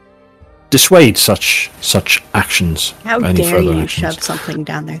to dissuade such actions. How any dare further you actions. shove something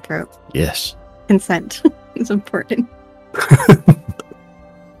down their throat? Yes. Consent is important.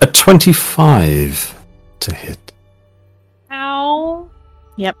 A 25 to hit. Ow.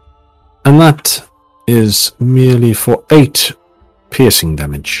 Yep. And that is merely for 8 piercing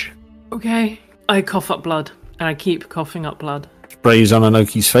damage. Okay. I cough up blood, and I keep coughing up blood. Sprays on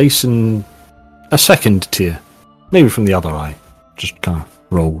Anoki's face and a second tear. Maybe from the other eye. Just kind of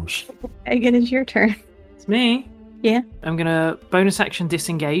rolls. Again, it's your turn. It's me. Yeah. I'm gonna bonus action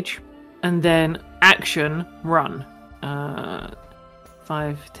disengage, and then action run.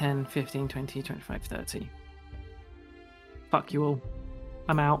 5, 10, 15, 20, 25, 30. Fuck you all.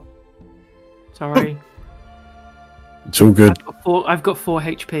 I'm out. Sorry. It's all good. I've got 4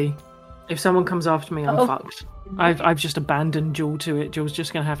 HP. If someone comes after me, I'm fucked. I've just abandoned Jewel to it. Jewel's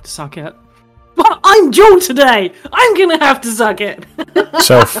just gonna have to suck it. But I'm Jewel today! I'm gonna have to suck it!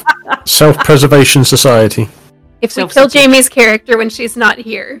 Self-preservation society. If we kill Jamie's character when she's not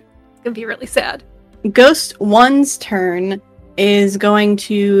here, it's gonna be really sad. Ghost 1's turn is going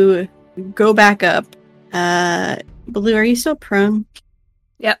to go back up. Blue, are you still prone?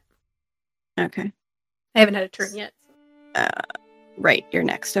 Yep. Okay. I haven't had a turn yet. Right, you're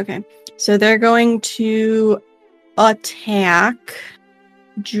next. Okay. So they're going to attack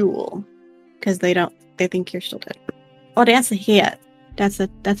Jewel because they think you're still dead. Oh, that's a hit. That's a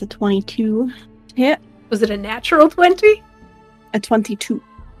 22 hit. Was it a natural 20? A 22.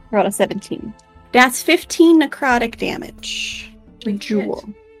 Rolled a 17. That's 15 necrotic damage to Jewel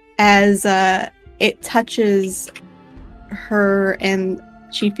as it touches her and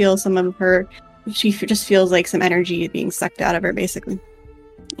she feels some of her. She just feels like some energy being sucked out of her, basically.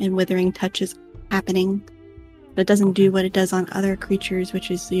 And withering touch is happening. But it doesn't do what it does on other creatures, which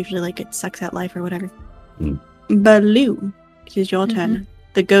is usually like it sucks out life or whatever. Baloo, it is your turn.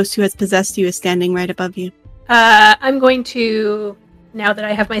 The ghost who has possessed you is standing right above you. I'm going to, now that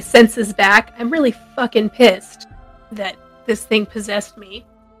I have my senses back, I'm really fucking pissed that this thing possessed me.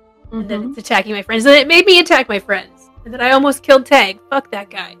 And that it's attacking my friends. And it made me attack my friends. And that I almost killed Tag. Fuck that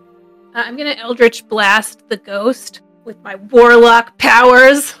guy. I'm going to Eldritch Blast the ghost with my warlock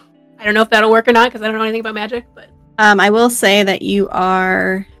powers. I don't know if that'll work or not because I don't know anything about magic, but... I will say that you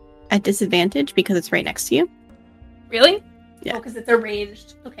are at disadvantage because it's right next to you. Really? Yeah. Oh, because it's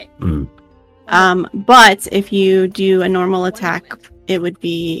arranged. Okay. But if you do a normal attack, it would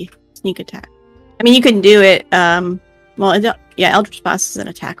be sneak attack. I mean, you can do it. Eldritch Blast is an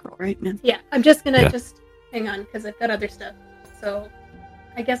attack roll, right? Yeah, I'm just going to just hang on because I've got other stuff. So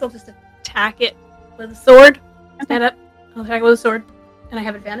I guess I'll just attack it with a sword. Stand up. I'll attack it with a sword. And I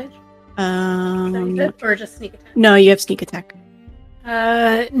have advantage? Or just sneak attack? No, you have sneak attack.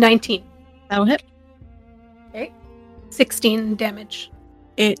 19. That'll hit. Okay. 16 damage.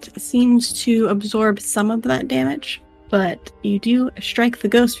 It seems to absorb some of that damage, but you do strike the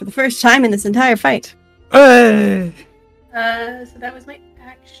ghost for the first time in this entire fight. Hey! So that was my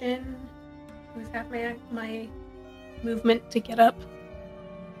action. It was half my movement to get up.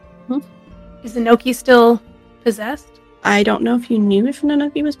 Is Inoki still possessed? I don't know if you knew if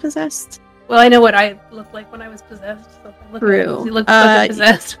Nanoki was possessed. Well, I know what I looked like when I was possessed. So if I look True. Like he looked fucking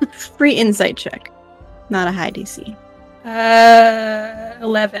possessed. Free insight check. Not a high DC.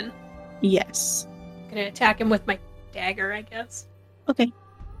 11. Yes. I'm gonna attack him with my dagger, I guess. Okay.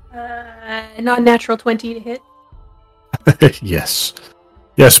 Non-natural 20 to hit. Yes.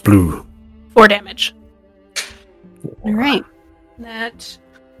 Yes, Blue. 4 damage. All right. That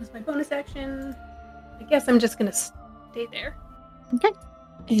was my bonus action. I guess I'm just gonna stay there. Okay.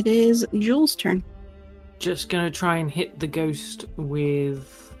 It is Jules' turn. Just gonna try and hit the ghost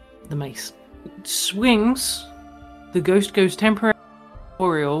with the mace. It swings. The ghost goes temporary.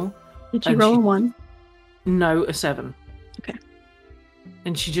 Did you And roll she- a 1? No, a 7. Okay.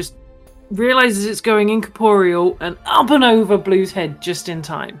 And she just realizes it's going incorporeal and up and over Blue's head just in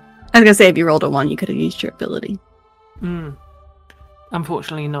time. I was gonna say if you rolled a 1, you could have used your ability.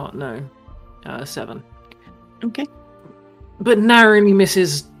 Unfortunately not, no. 7. Okay. But narrowly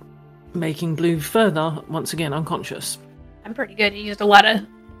misses, making Blue further, once again, unconscious. I'm pretty good. He used a lot of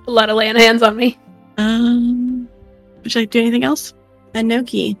laying hands on me. Would you like to do anything else?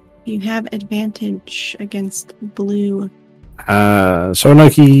 Anoki, you have advantage against Blue. So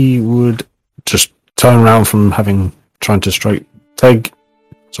Anoki would just turn around from trying to strike Teg.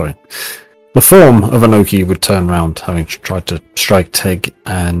 Sorry. The form of Anoki would turn around, having tried to strike Teg,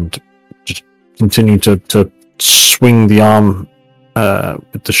 and just continue to swing the arm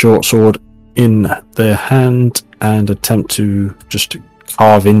with the short sword in their hand and attempt to just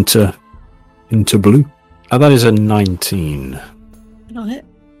carve into Blue. That is a 19. It'll hit.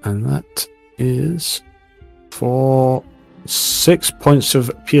 And that is for 6 points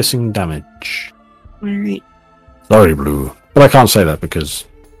of piercing damage. All right. Sorry, Blue. But I can't say that because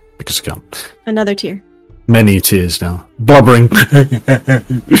I can't. Another tier. Many tears now. Blubbering.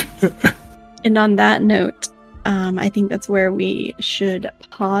 And on that note, I think that's where we should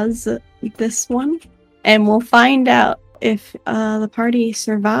pause this one. And we'll find out if the party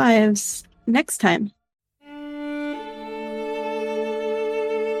survives next time.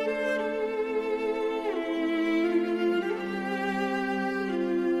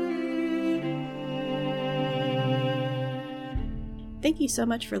 Thank you so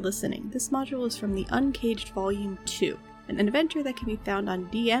much for listening. This module is from the Uncaged Volume 2, an adventure that can be found on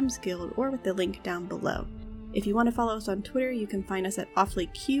DM's Guild or with the link down below. If you want to follow us on Twitter, you can find us at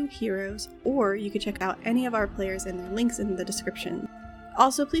AwfullyQHeroes, or you can check out any of our players and their links in the description.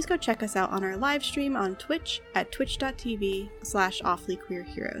 Also, please go check us out on our live stream on Twitch at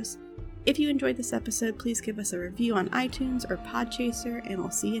twitch.tv/AwfullyQueerHeroes. If you enjoyed this episode, please give us a review on iTunes or Podchaser, and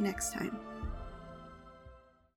we'll see you next time.